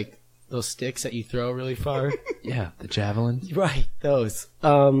those sticks that you throw really far? Yeah, the javelin. Right, those.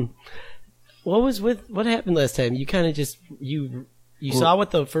 What happened last time? You kind of just you saw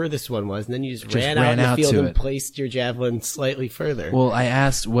what the furthest one was, and then you just ran out in the field to and it. placed your javelin slightly further. Well, I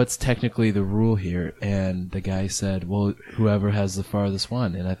asked what's technically the rule here, and the guy said, well, whoever has the farthest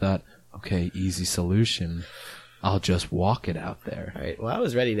one. And I thought, okay, easy solution. I'll just walk it out there. All right. Well, I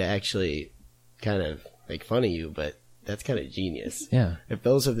was ready to actually kind of make fun of you, but that's kind of genius. Yeah. If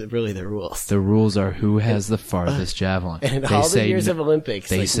those are really the rules. The rules are who has the farthest javelin. And in all the years of Olympics,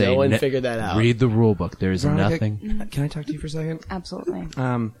 they say no one figured that out. Read the rule book. There's Veronica, nothing. Can I talk to you for a second? absolutely.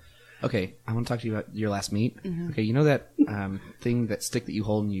 Okay, I want to talk to you about your last meet. Mm-hmm. Okay, you know that thing, that stick that you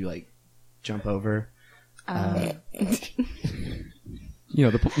hold and you like jump over? You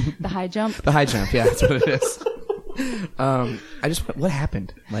know, The high jump. the high jump, yeah, that's what it is. What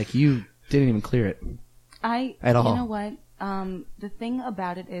happened? Like, you didn't even clear it. At all. You know what? The thing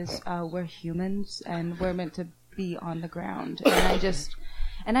about it is, we're humans and we're meant to be on the ground.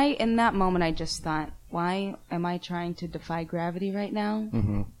 And in that moment, I just thought, why am I trying to defy gravity right now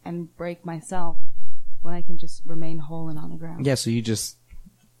and break myself when I can just remain whole and on the ground? Yeah, so you just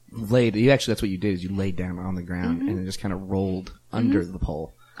that's what you did, is you laid down on the ground and it just kind of rolled under the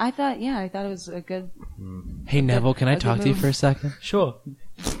pole. I thought it was a good. Hey, Neville, can I a good talk to you move. for a second? Sure.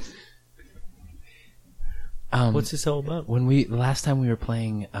 What's this all about? When the last time we were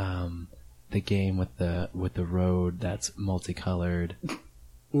playing the game with the road that's multicolored.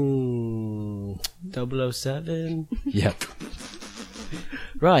 007? Yep.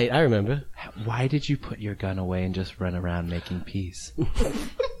 Right, I remember. Why did you put your gun away and just run around making peace?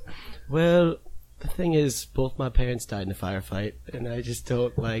 Well, the thing is, both my parents died in a firefight, and I just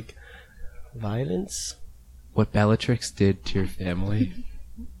don't like violence. What Bellatrix did to your family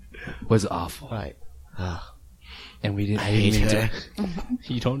was awful. Right. And we didn't. I hate her.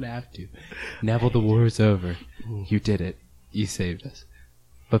 You don't have to. Neville, the war is over. You did it. You saved us.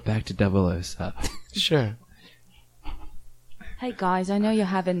 But back to 007. Sure. Hey guys, I know you're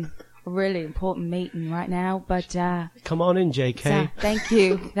having a really important meeting right now, but Come on in, JK. so, thank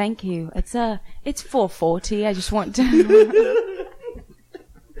you. It's 4:40. I just want to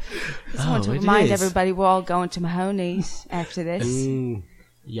It remind is. everybody we're all going to Mahoney's after this.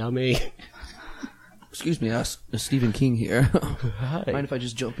 Yummy. Excuse me, Stephen King here. Hi. Mind if I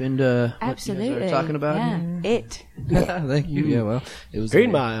just jump into Absolutely. what you guys are talking about? Yeah, it. Thank you. Yeah, well, it was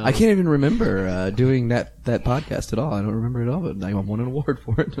Green Mile. I can't even remember doing that podcast at all. I don't remember it all, but I won an award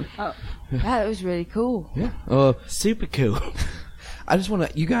for it. Oh, that was really cool. Yeah. Super cool. I just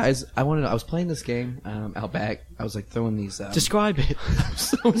want to, you guys. I was playing this game out back. I was like throwing these. Describe it.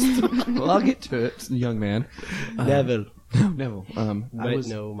 Well, I'll get to it, young man. Neville. Neville.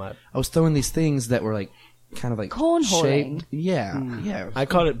 I was throwing these things that were like kind of like Cornholing. shaped. Yeah, yeah. I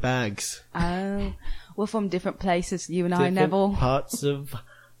call it bags. Oh, we're from different places, you and I, Different Neville. parts of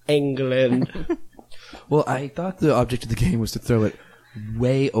England. Well, I thought the object of the game was to throw it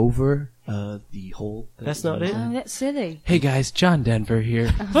way over the hole. That's not it. Oh, that's silly. Hey guys, John Denver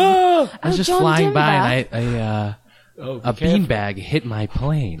here. Oh, I was just John flying by Denver. and oh a beanbag hit my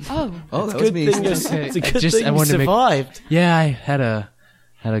plane. Oh, Oh, that was Good me. thing it's a good Just- thing I you wanted to make- survived. Yeah, I had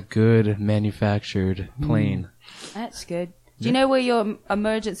a good manufactured plane that's good. Do you know where your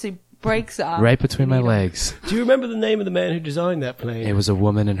emergency brakes are? right between my You need 'em. legs. Do you remember the name of the man who designed that plane? It was a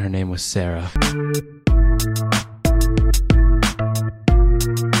woman and her name was Sarah.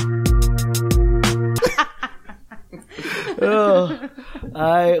 Oh,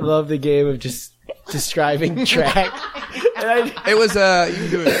 I love the game of just describing track. And It was you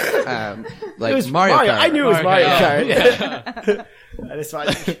do it like it was Mario Kart. I knew it was Mario Mario Kart. I just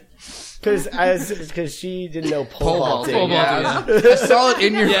wanted because she didn't know pole vaulting. Yeah. I saw it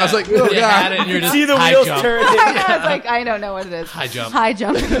in your. I was like, oh god. and you're See the wheels turning. I was like, I don't know what it is. High jump. High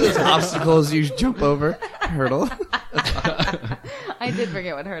jump. Obstacles you jump over, hurdle. I did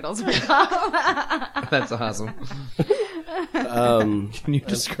forget what hurdles were called. That's awesome. Can you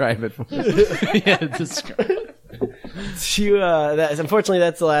describe it for me? Yeah, describe. Unfortunately,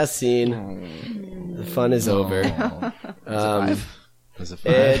 that's the last scene. The fun is over. Was it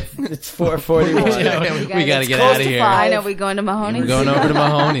fun? It's 4:41. We gotta get close out of to here. five. I know we're going to Mahoney's. We're going over to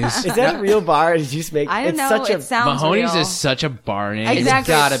Mahoney's. Is that a real bar? Did you just make? I don't it's know. Such It a, sounds Mahoney's real. is such a bar name.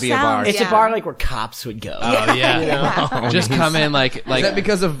 Exactly. gotta be a bar. It's Yeah. a bar like where cops would go. Oh yeah. Just come in like Is that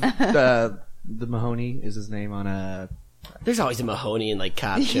because of the Mahoney is his name on a. There's always a Mahoney in like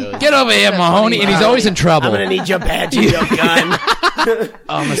cop shows. Get over here, Mahoney, and he's always in trouble. I'm gonna need your badge and your gun. Oh,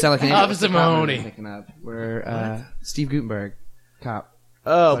 I'm gonna sound like an Officer idiot. Mahoney. Picking up. Where Steve Gutenberg, cop.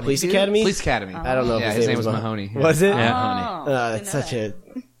 Oh, Police Academy? Police Academy. I don't know Yeah, if his name was Mahoney. Yeah. Was it? Yeah, Oh, Oh, that's didn't know such that.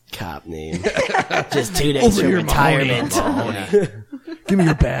 a cop name. Just 2 days from retirement. Give me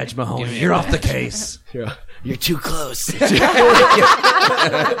your badge, Mahoney. You're off the case. You're too close. It's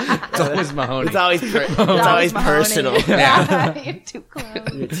always Mahoney. It's always Mahoney. personal. You're too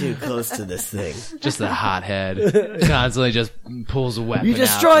close. You're too close to this thing. Just a hothead. Constantly just pulls a weapon You out.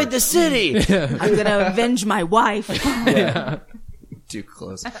 destroyed the city. I'm gonna avenge my wife. Too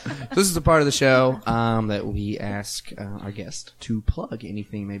close. This is the part of the show that we ask our guest to plug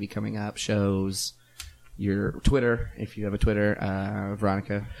anything maybe coming up, shows, your Twitter, if you have a Twitter.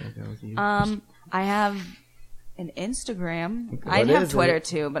 Veronica, we'll go with you. I have an Instagram. What I have is Twitter it?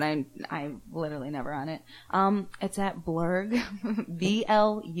 too, but I'm literally never on it. It's at Blurg,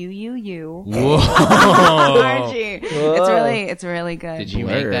 BLUUU. Whoa. RG. It's really good. Did you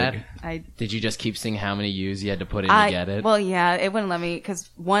make that? I Did you just keep seeing how many U's you had to put in to get it? Well, yeah, it wouldn't let me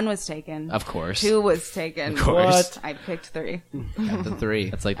because 1 was taken. Of course. 2 was taken. Of course. I picked 3. At the 3.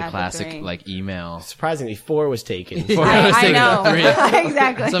 That's like the At the classic three. like email. Surprisingly, 4 was taken. I was I thinking know. of 3.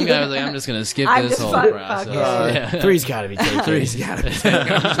 Exactly. Some guy was like, I'm just going to skip I'm this just whole fuck process. yeah. 3's got to be taken. 3's gotta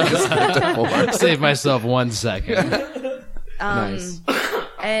be Save myself 1 second. Nice.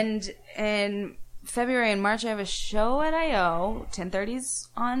 And in February and March, I have a show at I.O. 10:30's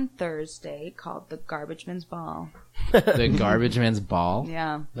on Thursday called The Garbage Man's Ball. The Garbage Man's Ball.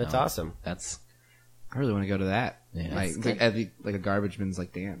 Yeah. That's awesome. That's I really want to go to that. Yeah. Like a garbage man's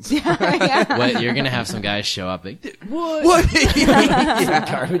like dance. what you're going to have some guys show up like, What?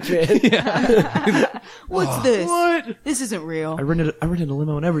 Garbage man. What's this? What? This isn't real. I rented a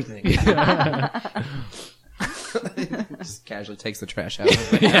limo and everything. Just casually takes the trash out.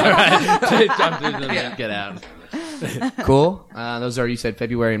 jump through the get out. Cool. Those are, you said,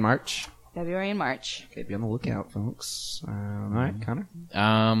 February and March. February and March. Okay, be on the lookout, folks. All right, Connor.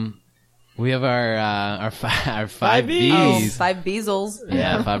 We have our 5 5 Bs. Oh, B's. 5 Beezles.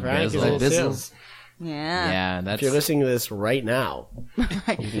 Yeah, 5 Right, Bizzles. good old Bizzles. Yeah. Yeah, If you're that's listening to this right now,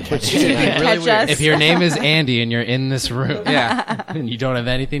 Catch us. if your name is Andy and you're in this room, Yeah. and you don't have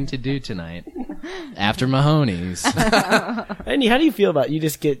anything to do tonight after Mahoney's. Andy, how do you feel about you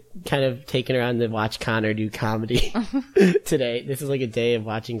just get kind of taken around to watch Connor do comedy today? This is like a day of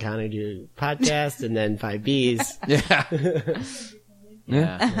watching Connor do podcast and then 5 Bs.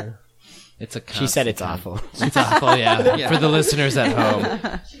 Yeah. It's a She said constant it's thing. awful. It's awful, yeah. For the listeners at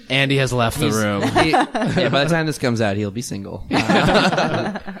home, Andy has left the room. Yeah, by the time this comes out, he'll be single.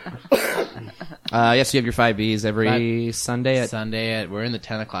 Yes, you have your 5 Bs every Sunday at We're in the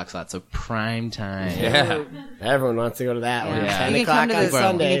 10 o'clock slot, so prime time. Yeah. Everyone wants to go to that one. Yeah. 10 You can o'clock come to on the-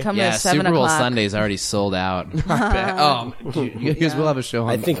 Sunday. you can come Yeah, to 7 Super Bowl o'clock. Sunday's already sold out. you guys will have a show on.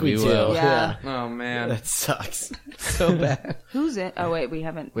 I think we do. will. Yeah. Oh man, That sucks. so bad. Who's it? Oh, wait, we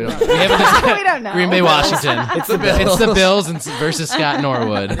haven't. We don't. we don't know. Green Bay, Washington. It's the Bills versus Scott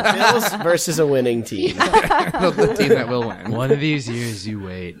Norwood. Bills versus a winning team. the team that will win. One of these years, you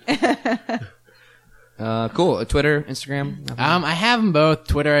wait. Cool. Twitter, Instagram. Nothing? I have them both.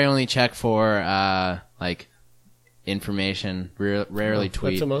 Twitter, I only check for like information. Rarely What's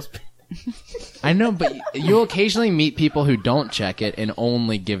tweet. the most? I know, but you'll occasionally meet people who don't check it and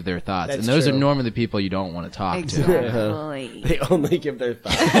only give their thoughts, That's and those true. are normally the people you don't want to talk to. Exactly. They only give their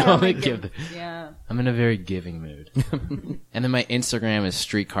thoughts. Only give the- Yeah. I'm in a very giving mood. And then my Instagram is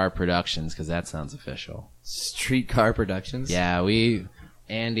Streetcar Productions because that sounds official. Streetcar Productions. Yeah,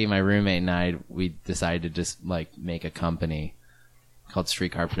 Andy, my roommate, and I, we decided to just like make a company called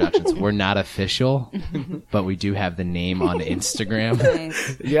Streetcar Productions. We're not official, but we do have the name on Instagram.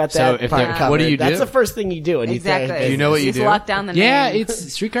 Nice. You got So that if part they're- covered. what do you That's do? the first thing you do. When Exactly. You know what you Just do? lock down the Yeah, name.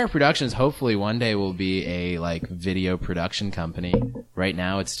 it's Streetcar Productions. Hopefully, one day will be a like video production company. Right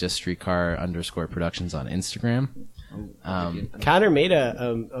now, it's just Streetcar_Productions on Instagram. Connor made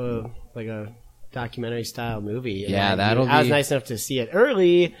a documentary style movie. And Yeah, I that'll was be- nice enough to see it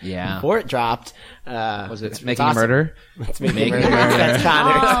early. Yeah. Before it dropped. Was it it's Making awesome. Murder? It's Making Making Murder. Murder. That's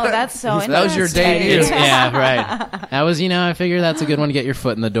Connor. Oh, that's so interesting. That was your debut. Yeah, right. That was, I figure that's a good one to get your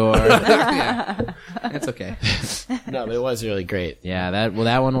foot in the door. Yeah. It's okay. No, but it was really great. Yeah, that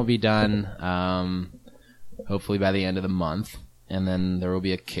one will be done hopefully by the end of the month, and then there will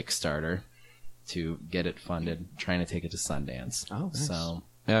be a Kickstarter to get it funded. Trying to take it to Sundance. Oh, nice. So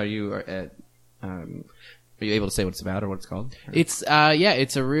Now you are at. Are you able to say what it's about or what it's called? it's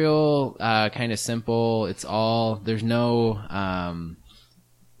it's a real kind of simple. It's all there's no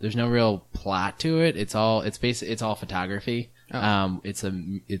there's no real plot to it. It's all photography.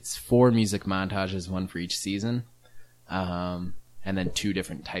 It's 4 music montages, one for each season, and then 2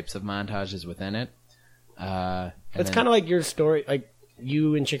 different types of montages within it. It's kind of like your story, like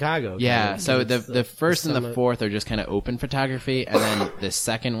you in Chicago. Yeah, kind of. so the first and the summer- fourth are just kind of open photography, and then the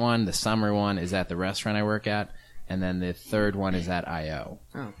second one, the summer one, is at the restaurant I work at, and then the third one is at IO.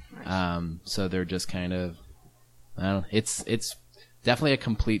 Oh, nice. So they're just kind of, I don't know, it's definitely a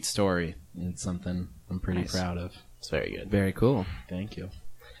complete story. It's something I'm pretty proud of. It's very good. Very cool. Thank you.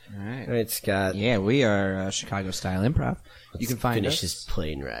 All right. All right, Scott. Yeah, we are Chicago Style Improv. You can find finish us. this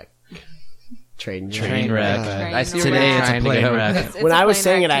plane wreck. Train Train wreck. I see where Today you're it's a trying to plane go. wreck. It's When a I was plane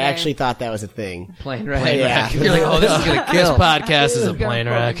saying wreck it, I today. actually thought that was a thing. Plane wreck. Yeah. You're like, oh, this is gonna This kill. podcast is a plane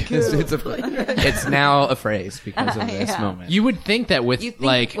wreck. It's now a phrase because of this Yeah. moment. You would think that with You think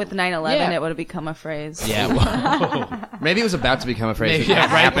like, with 9/11 Yeah. it would have become a phrase. yeah, well, Maybe it was about to become a phrase. Maybe, when that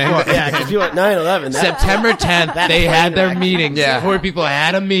yeah, right happened. Yeah, because you went 9/11. September 10th, they had their meetings. Yeah. 4 people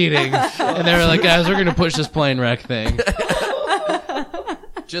had a meeting, and they were like, guys, we're going to push this plane wreck thing.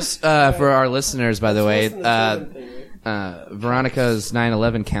 Just for our listeners, by the way, Veronica's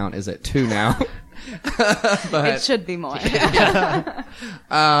 9/11 count is at 2 now. It should be more.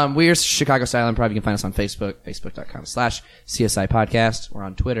 We are Chicago Style Improv. You can find us on Facebook, facebook.com/CSI Podcast. We're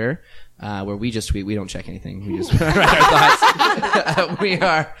on Twitter, where we just tweet. We don't check anything. We just write our thoughts. We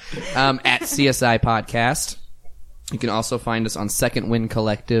are at CSI Podcast. You can also find us on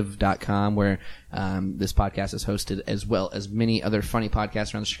secondwindcollective.com, where this podcast is hosted, as well as many other funny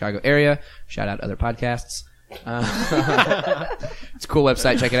podcasts around the Chicago area. Shout out other podcasts. It's a cool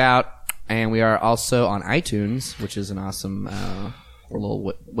website. Check it out. And we are also on iTunes, which is an awesome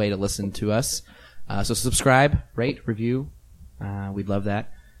little way to listen to us. So subscribe, rate, review. We'd love that.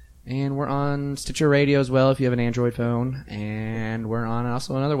 And we're on Stitcher Radio as well if you have an Android phone. And we're on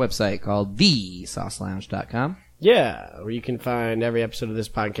also another website called thesaucelounge.com. Yeah, where you can find every episode of this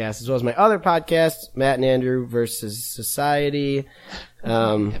podcast, as well as my other podcast, Matt and Andrew versus Society.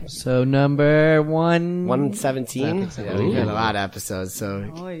 So number 117. Yeah, we've had a lot of episodes,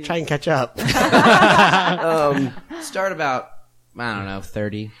 so try and catch up. start about, I don't know,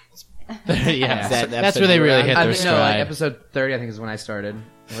 30. Yeah, That that's where they really hit I their mean, no, like stride. episode 30 I think is when I started.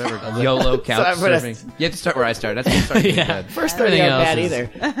 Whatever. YOLO couch So I'm gonna- surfing. You have to start where I started. That's when you start. Yeah. First 30 Everything aren't bad else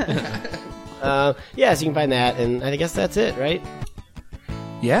either. Yeah, so you can find that, and I guess that's it, right?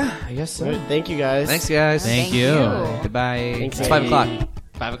 Yeah, I guess so. All right, thank you guys. Thanks, guys. Thank you. Goodbye. Thanks, It's 5 Andy. o'clock.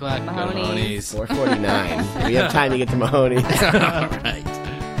 5 o'clock. Go to Mahoney's. Mahoney's. 4:49. We have time to get to Mahoney. All right.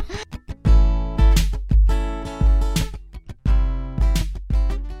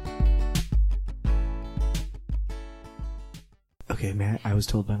 Okay, Matt, I was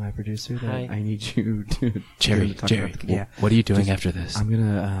told by my producer that Hi. I need you to Jerry, talk Jerry, about the, yeah. what are you doing after this? I'm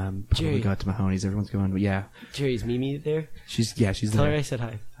gonna probably Jerry. go out to Mahoney's. Everyone's going, but yeah, Jerry's Mimi there? she's Tell her there. I said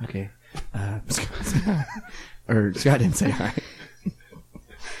hi. Okay, or Scott didn't say hi.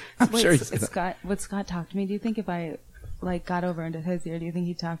 I'm Wait, sure he said that. Scott, would Scott talk to me? Do you think if I got over into his ear, do you think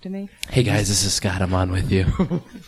he'd talk to me? Hey guys, this is Scott. I'm on with you.